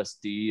into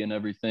USD and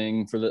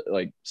everything for the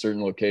like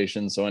certain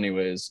locations. So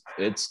anyways,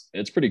 it's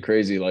pretty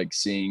crazy like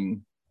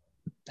seeing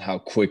how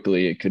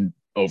quickly it could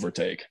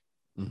overtake.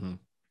 Mm-hmm.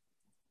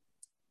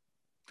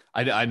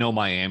 I know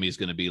Miami is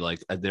going to be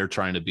like, they're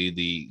trying to be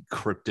the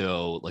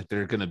crypto, like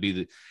they're going to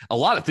be a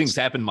lot of things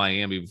happen in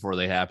Miami before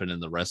they happen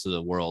in the rest of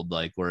the world,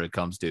 like where it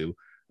comes to,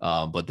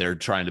 but they're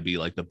trying to be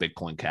like the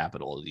Bitcoin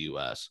capital of the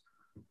US.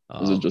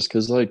 Is it just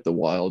because like the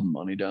wild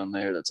money down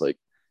there that's like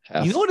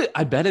half, you know what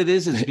I bet it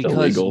is because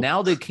illegal.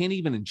 Now they can't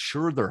even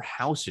insure their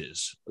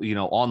houses,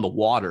 on the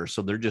water.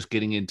 So they're just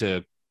getting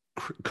into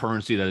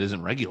currency that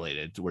isn't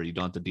regulated to where you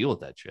don't have to deal with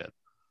that shit.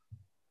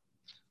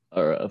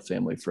 Or a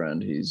family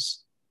friend,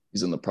 he's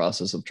in the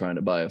process of trying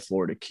to buy a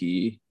Florida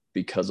Key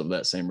because of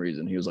that same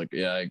reason. He was like,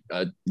 yeah,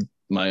 I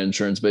my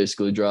insurance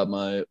basically dropped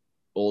my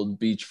old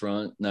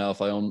beachfront. Now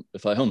if I own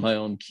my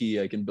own key,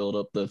 I can build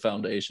up the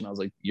foundation. I was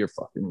like, you're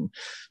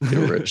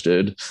rich,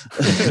 dude.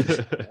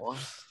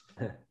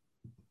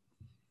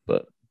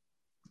 But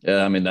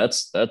yeah, I mean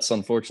that's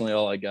unfortunately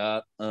all I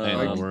got.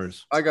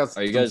 I got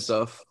some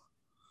stuff.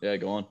 Yeah,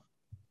 go on.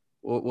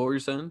 What were you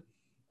saying?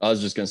 I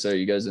was just gonna say, are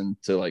you guys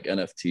into like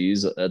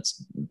NFTs?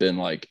 That's been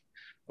like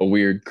a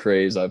weird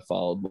craze I've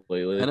followed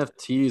lately.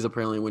 NFTs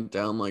apparently went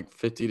down like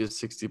 50 to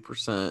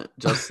 60%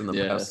 just in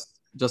the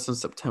just in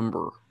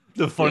September.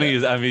 The funny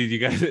is, I mean, you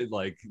guys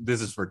like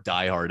this is for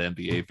diehard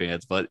NBA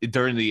fans, but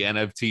during the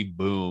NFT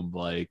boom,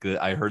 like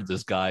I heard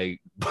this guy,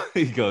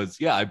 he goes,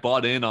 "Yeah, I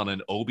bought in on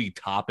an Obi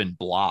Toppin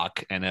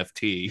block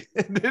NFT,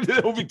 and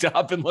then Obi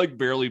Toppin like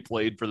barely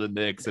played for the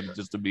Knicks and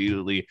just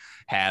immediately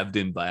halved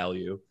in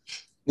value."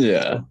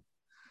 Yeah.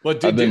 But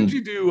didn't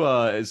you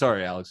do?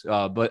 Sorry, Alex.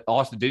 But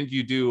Austin, didn't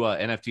you do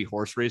NFT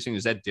horse racing?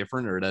 Is that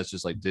different, or that's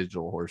just like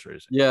digital horse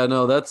racing? Yeah,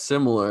 no, that's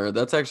similar.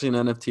 That's actually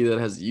an NFT that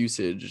has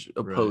usage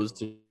opposed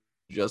to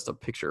just a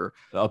picture.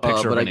 But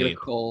I get a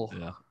call.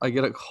 Yeah. I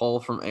get a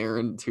call from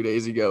Aaron 2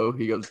 days ago.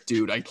 He goes,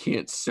 "Dude, I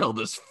can't sell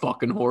this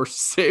fucking horse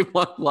to save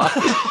my life."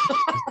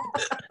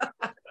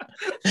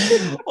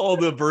 All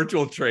the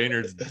virtual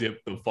trainers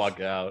dip the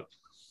fuck out.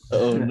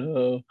 Oh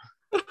no!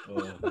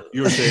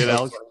 You were saying,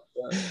 Alex?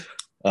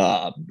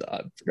 I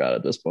forgot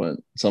at this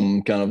point.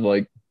 Some kind of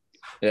like,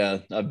 yeah,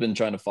 I've been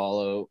trying to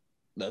follow.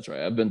 That's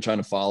right. I've been trying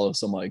to follow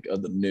some like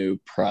of the new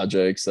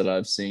projects that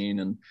I've seen,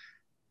 and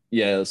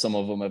yeah, some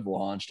of them have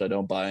launched. I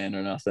don't buy in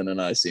or nothing,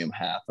 and I see them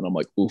half, and I'm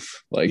like,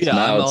 oof. Like, yeah,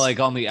 I'm like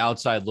on the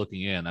outside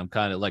looking in. I'm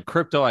kind of like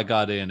crypto. I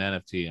got in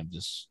NFT. I'm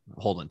just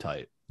holding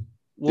tight.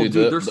 Well,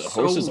 dude, the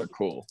horses are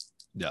cool.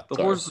 Yeah,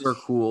 the horses are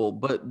cool,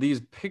 but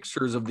these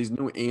pictures of these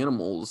new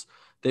animals,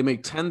 they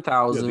make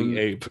 10,000. Yeah, the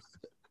ape.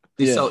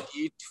 They sell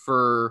each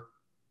for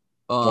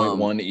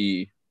 0.1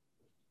 E.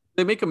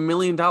 They make $1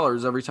 million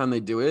every time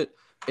they do it.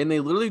 And they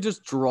literally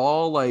just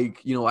draw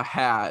like, a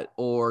hat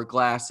or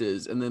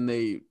glasses, and then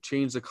they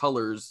change the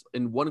colors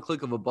in one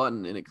click of a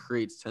button, and it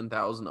creates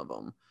 10,000 of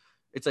them.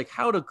 It's like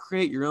how to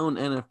create your own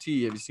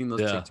NFT. Have you seen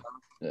those TikToks?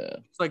 Yeah.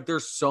 It's like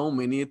there's so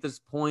many at this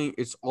point.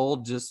 It's all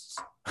just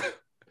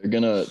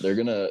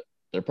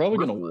they're probably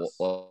gonna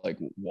like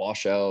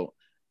wash out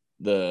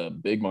the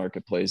big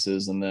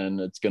marketplaces, and then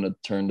it's going to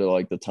turn to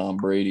like the Tom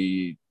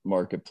Brady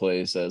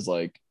marketplace as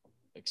like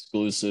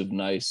exclusive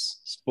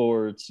nice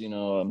sports.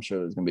 I'm sure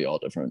there's going to be all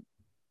different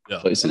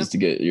places to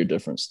get your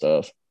different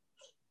stuff.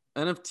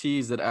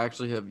 NFTs that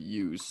actually have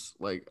use,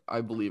 like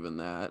I believe in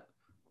that,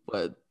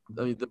 but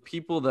I mean the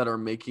people that are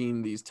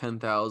making these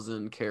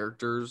 10,000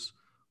 characters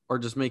are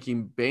just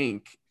making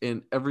bank,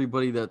 and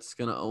everybody that's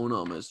going to own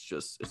them it's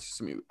just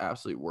going to be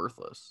absolutely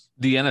worthless.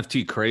 The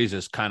NFT craze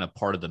is kind of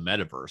part of the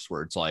metaverse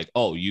where it's like,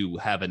 oh, you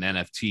have an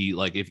NFT.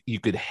 Like if you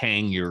could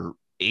hang your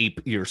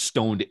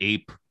stoned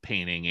ape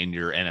painting in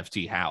your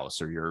NFT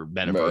house or your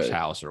metaverse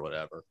house or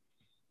whatever.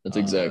 That's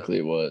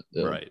exactly what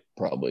it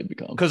probably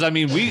become. Because I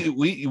mean,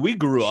 we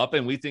grew up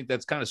and we think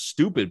that's kind of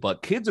stupid,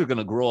 but kids are going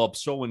to grow up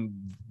so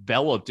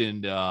enveloped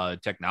in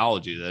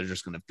technology that they're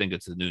just going to think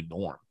it's the new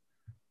norm.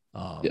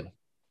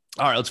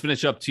 All right, let's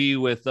finish up T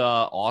with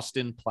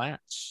Austin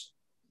Platts.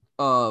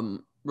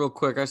 Real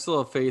quick, I still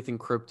have faith in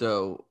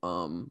crypto.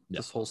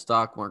 This whole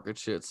stock market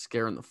shit's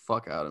scaring the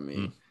fuck out of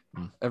me.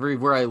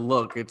 Everywhere I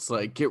look, it's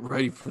like, get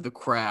ready for the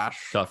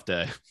crash. Tough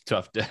day.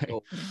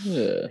 Oh,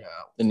 yeah.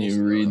 And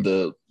you read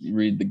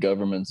the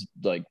government's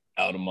like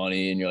out of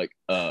money, and you're like,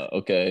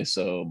 okay,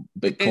 so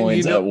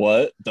Bitcoin's at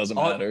what? Doesn't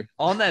matter.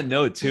 On that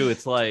note, too,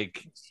 it's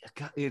like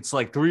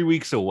 3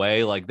 weeks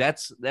away. Like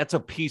that's a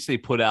piece they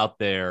put out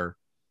there.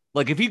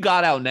 Like if you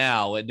got out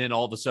now and then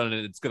all of a sudden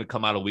it's going to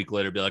come out a week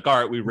later, be like, all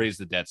right, we raised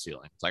the debt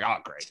ceiling. It's like, oh,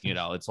 great.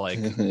 It's like,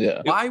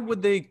 Why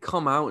would they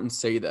come out and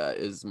say that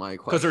is my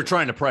question. Because they're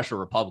trying to pressure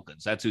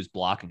Republicans. That's who's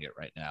blocking it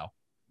right now.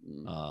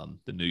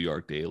 The New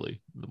York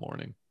Daily in the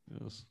morning.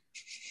 Yes.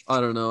 I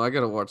don't know. I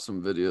got to watch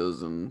some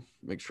videos and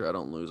make sure I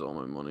don't lose all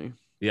my money.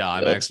 Yeah,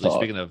 I'm actually,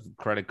 speaking of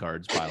credit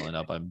cards piling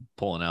up, I'm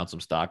pulling out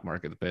some stock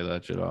market to pay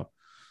that shit off.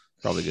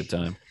 Probably a good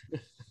time.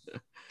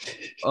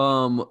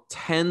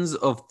 Tens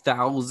of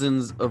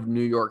thousands of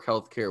New York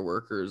healthcare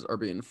workers are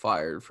being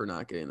fired for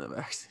not getting the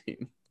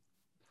vaccine.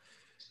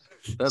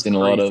 That's seen a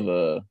lot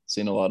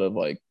of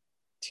like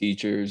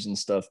teachers and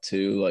stuff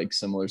too, like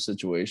similar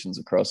situations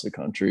across the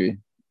country.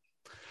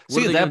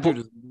 What are they gonna do?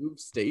 Just move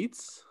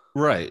states?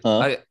 Right.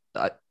 Huh?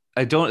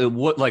 I don't,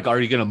 what, like,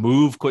 are you going to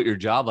move, quit your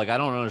job? Like, I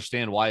don't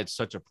understand why it's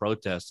such a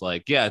protest.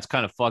 Like, yeah, it's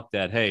kind of fucked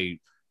that, hey,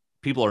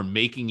 people are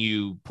making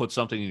you put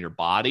something in your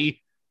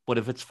body. But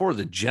if it's for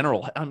the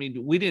general, I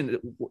mean,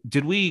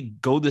 did we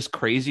go this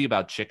crazy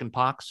about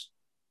chickenpox?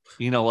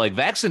 You know, like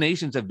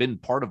vaccinations have been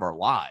part of our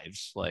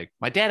lives. Like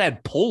my dad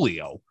had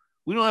polio.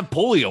 We don't have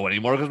polio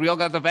anymore because we all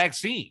got the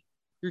vaccine.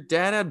 Your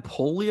dad had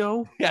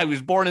polio? Yeah, he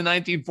was born in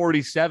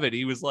 1947.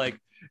 He was like,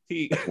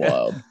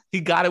 wow.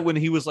 He got it when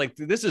he was like,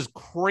 this is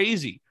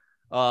crazy.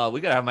 We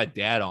got to have my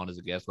dad on as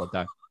a guest one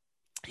time.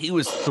 He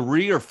was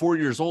 3 or 4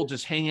 years old,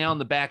 just hanging out in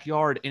the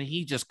backyard, and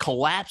he just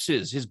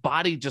collapses. His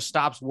body just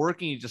stops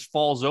working. He just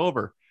falls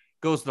over,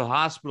 goes to the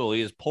hospital. He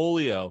has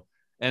polio.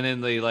 And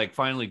then they like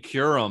finally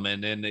cure him.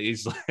 And then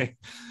he's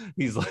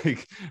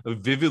like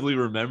vividly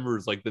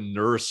remembers like the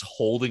nurse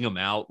holding him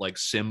out like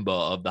Simba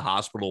of the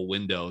hospital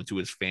window to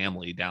his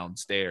family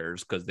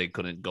downstairs because they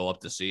couldn't go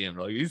up to see him.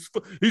 Like,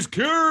 he's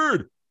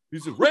cured.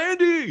 He's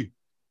Randy.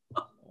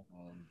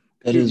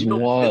 That is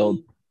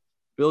wild.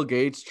 Bill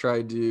Gates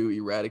tried to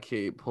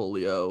eradicate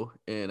polio,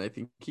 and I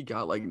think he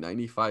got like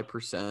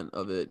 95%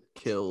 of it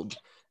killed.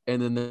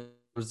 And then there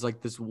was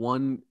like this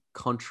one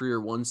country or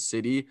one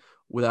city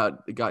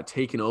it got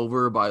taken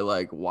over by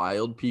like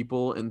wild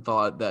people and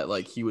thought that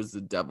like he was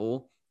the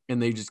devil,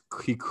 and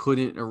he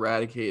couldn't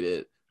eradicate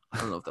it. I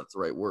don't know if that's the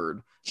right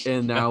word.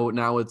 And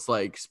now it's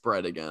like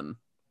spread again.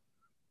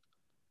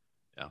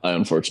 Yeah, I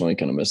unfortunately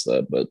kind of missed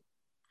that, but.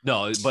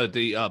 No, but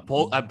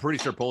I'm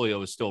pretty sure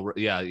polio is still,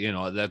 you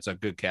know, that's a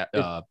good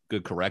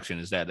good correction.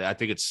 Is that I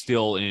think it's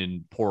still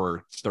in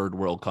poor third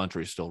world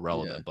countries, still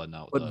relevant, but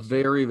not. But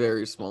very,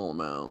 very small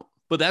amount.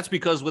 But that's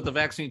because with the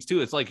vaccines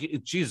too, it's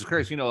like Jesus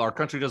Christ, you know, our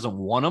country doesn't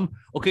want them.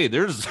 Okay,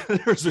 there's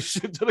a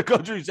shit ton of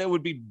countries that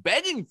would be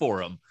begging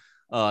for them,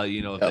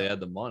 you know, if they had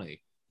the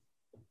money.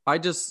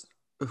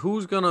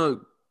 Who's gonna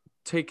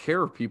take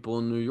care of people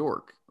in New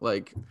York?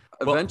 Like,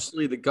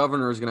 eventually the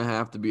governor is going to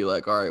have to be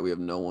like, all right, we have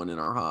no one in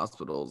our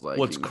hospitals. Like,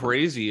 what's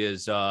crazy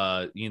is,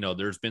 you know,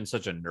 there's been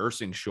such a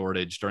nursing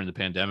shortage during the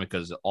pandemic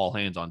because all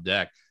hands on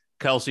deck.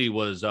 Kelsey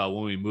was,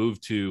 when we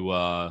moved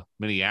to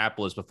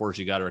Minneapolis before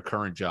she got her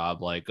current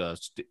job, like a,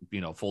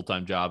 you know,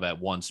 full-time job at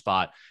one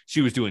spot,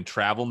 she was doing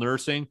travel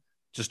nursing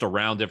just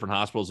around different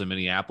hospitals in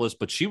Minneapolis,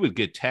 but she would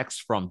get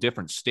texts from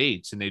different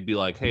states and they'd be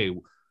like, hey,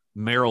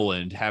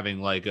 Maryland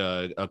having like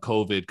a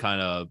COVID kind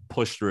of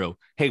push through.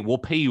 Hey, we'll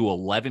pay you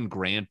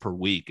 $11,000 per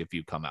week if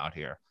you come out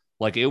here.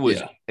 Like it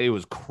was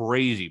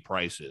crazy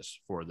prices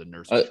for the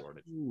nursing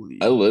shortage.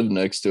 I live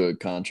next to a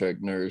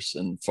contract nurse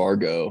in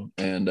Fargo,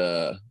 and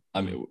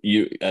I mean,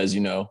 as you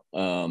know,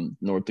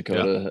 North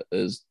Dakota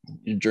is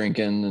you're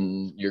drinking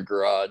in your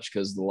garage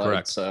because the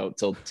lights out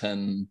till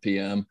 10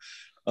 p.m.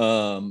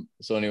 So,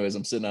 anyways,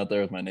 I'm sitting out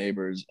there with my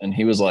neighbors, and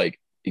he was like.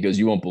 He goes,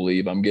 you won't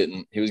believe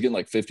he was getting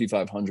like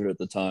 5,500 at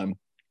the time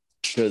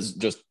because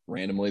just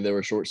randomly they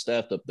were short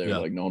staffed up there. Yeah.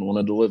 Like no one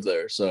wanted to live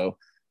there. So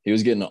he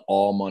was getting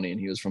all money and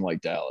he was from like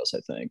Dallas,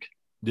 I think.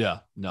 Yeah,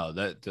 no,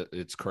 that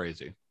it's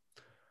crazy.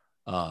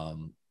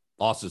 Austin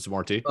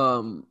Smarty.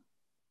 Fortnite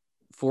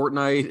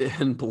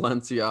and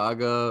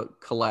Balenciaga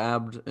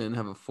collabed and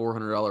have a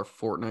 $400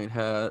 Fortnite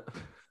hat.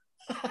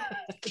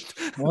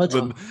 What?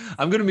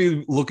 I'm going to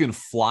be looking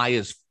fly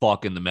as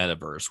fuck in the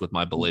metaverse with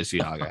my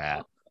Balenciaga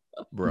hat.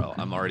 Bro,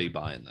 I'm already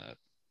buying that.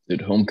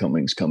 Dude,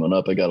 homecoming's coming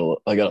up. I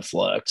gotta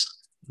flex.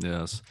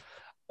 Yes.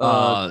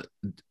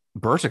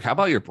 Bursick, how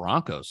about your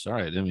Broncos?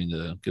 Sorry, I didn't mean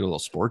to get a little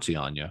sportsy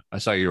on you. I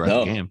saw you were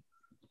at the game.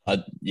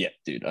 Yeah,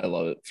 dude, I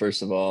love it.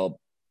 First of all,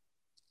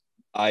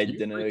 I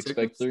didn't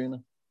expect 3.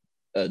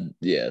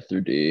 Yeah,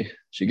 through D.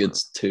 She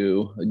gets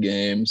 2 a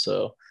game,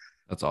 so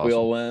that's awesome. We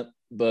all went,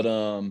 but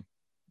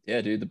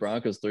yeah, dude, the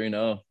Broncos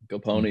 3-0. Go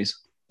Ponies.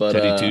 But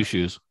Teddy Two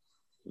Shoes.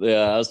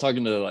 Yeah, I was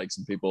talking to like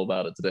some people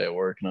about it today at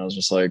work, and I was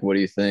just like, "What do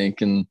you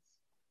think?" And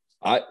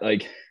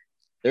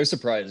they're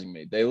surprising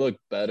me. They look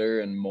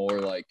better and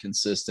more like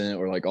consistent,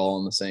 or like all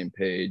on the same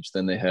page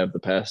than they have the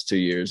past 2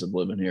 years of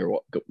living here,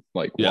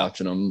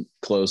 watching them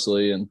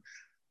closely. And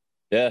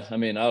yeah, I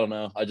mean, I don't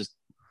know. The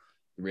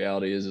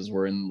reality is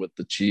we're in with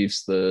the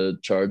Chiefs, the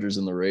Chargers,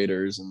 and the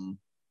Raiders, and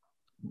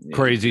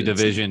crazy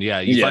division.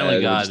 You finally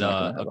got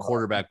a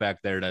quarterback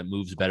back there that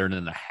moves better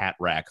than the hat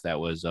rack that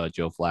was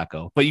Joe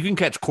Flacco. But you can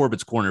catch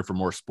Corbett's Corner for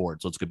more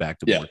sports. Let's get back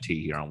to more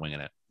tea here on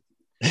Winging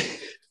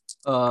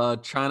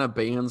It. China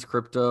bans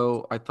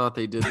crypto. I thought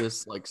they did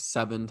this like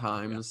 7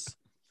 times.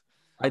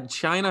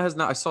 China has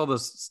not. I saw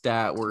this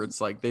stat where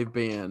it's like they've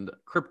banned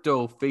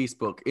crypto,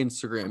 Facebook,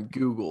 Instagram,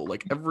 Google,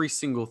 like every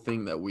single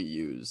thing that we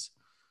use.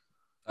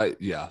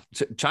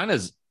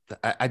 China's.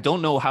 I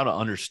don't know how to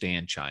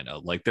understand China,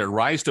 like their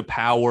rise to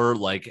power.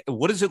 Like,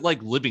 what is it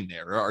like living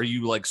there? Are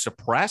you like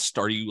suppressed?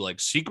 Are you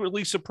like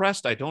secretly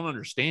suppressed? I don't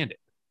understand it.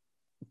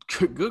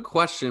 Good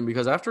question,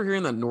 because after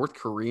hearing that North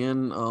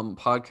Korean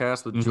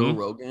podcast with Joe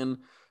Rogan,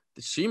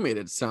 she made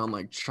it sound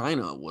like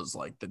China was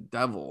like the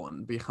devil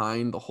and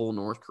behind the whole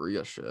North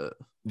Korea shit.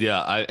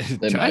 Yeah,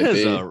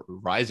 China's a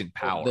rising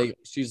power.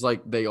 She's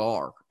like, they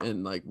are,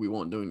 and like we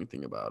won't do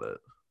anything about it.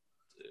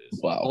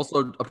 Wow.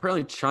 Also,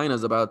 apparently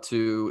China's about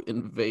to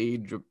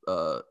invade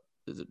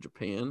is it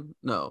Japan?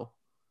 No.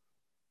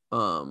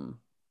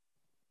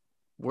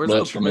 Where's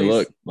the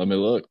place? Let me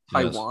look.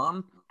 Taiwan?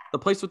 Yes. The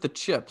place with the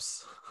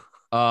chips.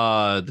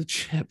 The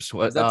chips.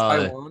 What? Is that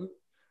Taiwan?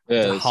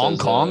 Yeah, Hong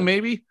Kong,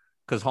 maybe?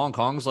 Because Hong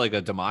Kong's like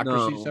a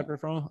democracy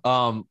separate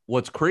from.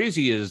 What's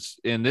crazy is,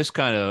 and this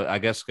kind of, I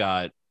guess,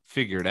 got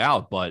figured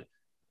out, but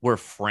where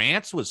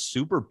France was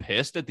super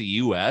pissed at the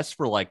U.S.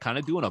 for like kind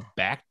of doing a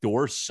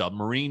backdoor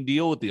submarine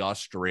deal with the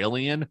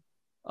Australian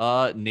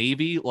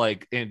Navy,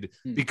 like, and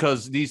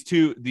because these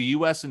two, the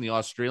U.S. and the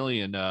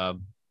Australian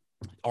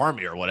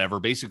Army or whatever,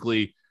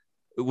 basically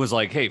it was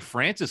like, hey,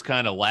 France is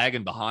kind of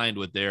lagging behind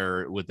with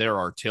their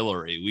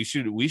artillery.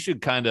 We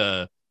should kind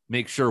of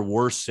make sure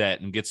we're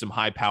set and get some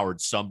high-powered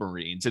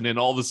submarines. And then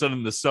all of a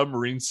sudden the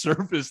submarine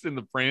surfaced and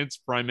the France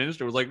prime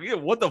minister was like, yeah,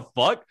 what the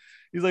fuck?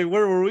 He's like,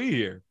 where were we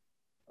here?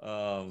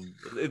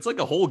 It's like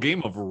a whole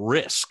game of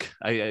Risk.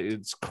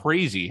 It's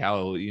crazy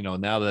how,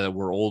 now that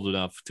we're old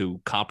enough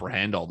to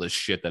comprehend all this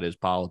shit that is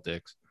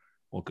politics,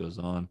 what goes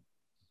on.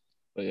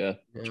 But yeah.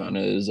 China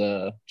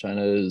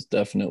is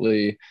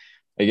definitely,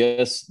 I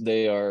guess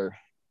they are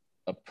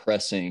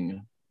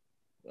oppressing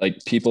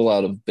like people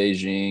out of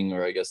Beijing,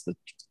 or I guess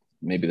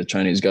maybe the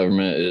Chinese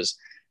government is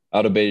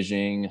out of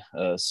Beijing,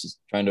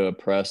 trying to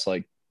oppress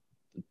like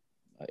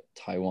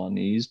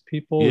Taiwanese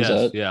people. Yes,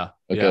 is that yeah.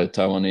 Okay, yeah.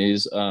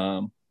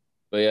 Taiwanese.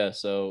 But yeah,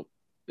 so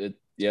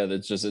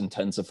that's just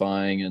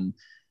intensifying, and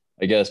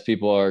I guess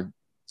people are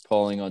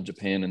calling on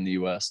Japan and the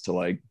US to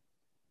like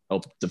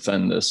help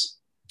defend this.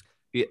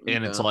 Yeah,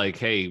 and it's like,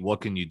 hey,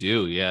 what can you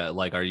do? Yeah,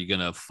 like, are you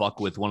gonna fuck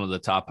with one of the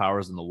top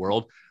powers in the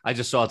world? I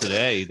just saw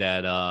today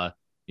that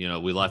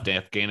we left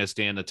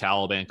Afghanistan, the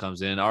Taliban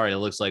comes in. All right, it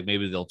looks like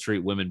maybe they'll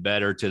treat women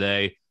better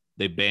today.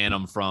 They ban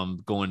them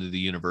from going to the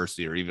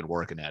university or even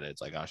working at it.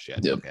 It's like, oh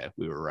shit, okay,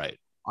 we were right.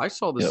 I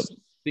saw this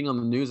thing on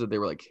the news that they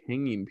were like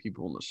hanging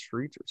people in the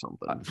streets or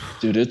something.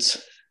 Dude,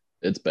 it's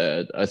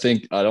bad. I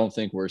don't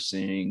think we're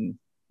seeing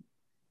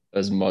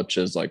as much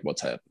as like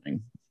what's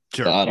happening.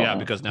 Sure. Yeah,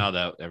 because now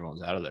that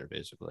everyone's out of there,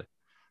 basically.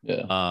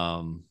 Yeah.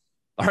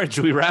 All right,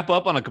 should we wrap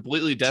up on a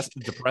completely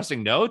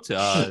depressing note?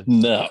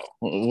 No.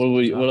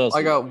 What else?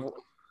 I got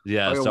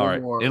sorry.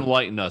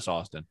 Enlighten us,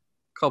 Austin.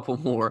 Couple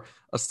more.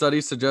 A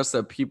study suggests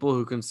that people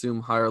who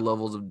consume higher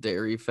levels of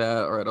dairy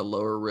fat are at a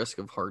lower risk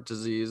of heart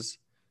disease.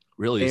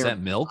 Really? Is that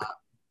milk?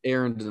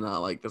 Aaron did not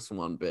like this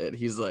one bit.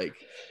 He's like,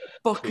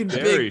 fucking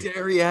big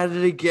dairy at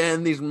it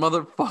again, these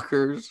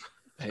motherfuckers.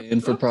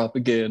 Paying for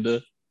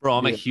propaganda. Bro,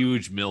 I'm a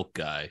huge milk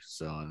guy.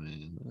 So, I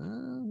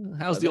mean,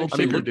 how's the old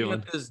chicker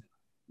doing?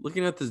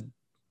 Looking at this,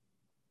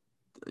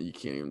 you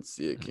can't even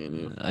see it, can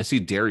you? I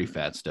see dairy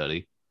fat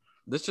study.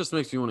 This just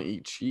makes me want to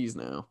eat cheese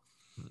now.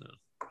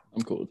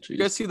 I'm cool with cheese.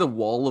 You guys see the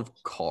wall of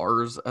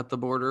cars at the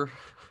border?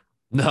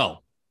 No.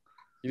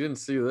 You didn't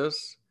see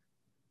this?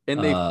 And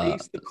they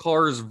face the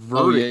cars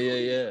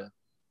vertically. Oh,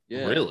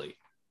 yeah. Really?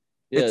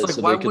 Yeah, it's like,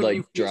 so why they could wouldn't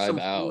you drive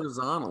out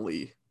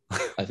horizontally?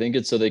 I think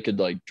it's so they could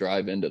like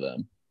drive into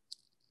them.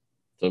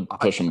 To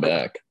push them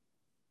back.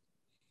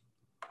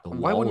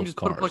 Why wouldn't you just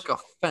put up like a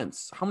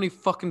fence? How many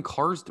fucking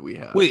cars do we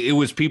have? Wait, it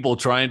was people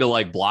trying to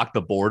like block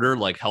the border,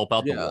 like help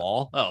out the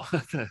wall? Oh.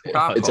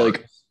 It's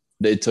like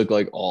they took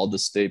like all the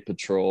state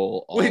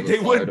patrol. Wait, they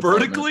went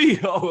vertically?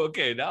 Oh,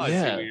 okay. Now I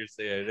see what you're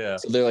saying. Yeah.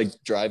 So they're like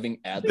driving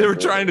at They were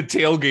trying to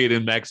tailgate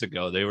in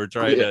Mexico. They were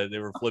they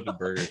were flipping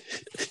burgers.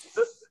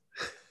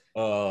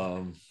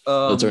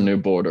 That's our new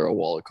border, a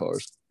wall of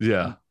cars.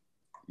 Yeah.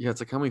 Yeah, it's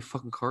like how many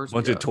fucking cars?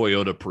 Bunch of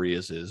Toyota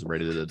Priuses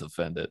ready to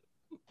defend it.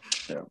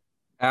 Yeah.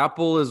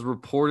 Apple is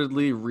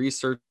reportedly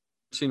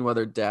researching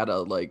whether data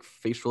like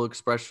facial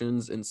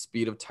expressions and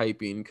speed of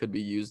typing could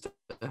be used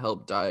to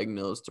help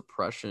diagnose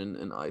depression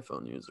in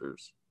iPhone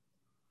users.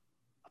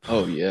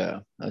 Oh yeah,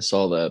 I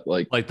saw that.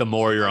 Like the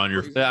more you're on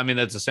your, I mean,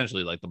 that's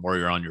essentially like the more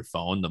you're on your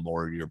phone, the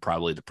more you're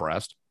probably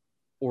depressed.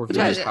 Or if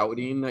you're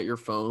shouting at your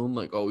phone,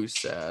 like always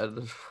sad.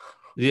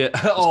 Yeah.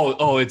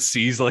 Oh, it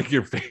sees like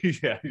your face.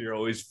 Yeah, you're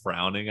always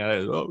frowning at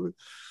it. Oh,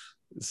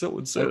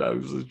 someone said I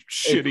was a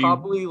shitty. It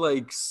probably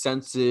like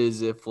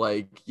senses if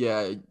like,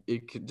 yeah,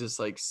 it could just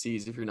like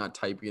sees if you're not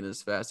typing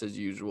as fast as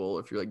usual,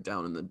 if you're like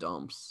down in the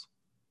dumps.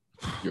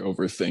 You're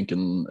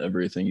overthinking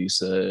everything you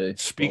say.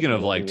 Speaking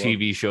of like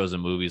TV shows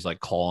and movies, like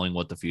calling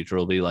what the future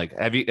will be like.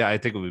 I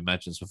think we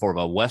mentioned this before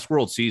about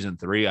Westworld season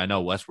 3. I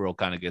know Westworld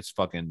kind of gets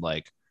fucking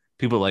like,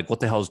 people are like, what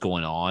the hell's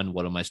going on?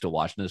 What am I still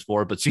watching this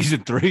for? But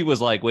season 3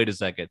 was like, wait a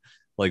second,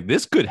 like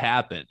this could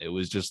happen. It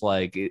was just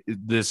like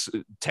this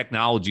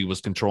technology was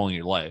controlling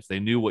your life. They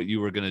knew what you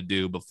were going to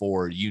do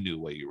before you knew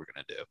what you were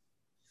going to do.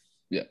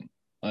 Yeah,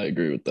 I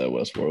agree with that,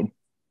 Westworld.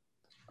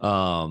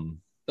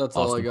 That's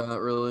all I got,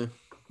 really.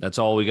 That's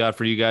all we got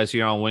for you guys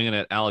here on Winging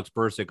It. Alex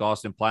Bursick,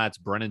 Austin Platts,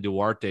 Brennan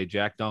Duarte,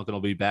 Jack Duncan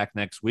will be back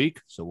next week.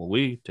 So will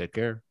we. Take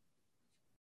care.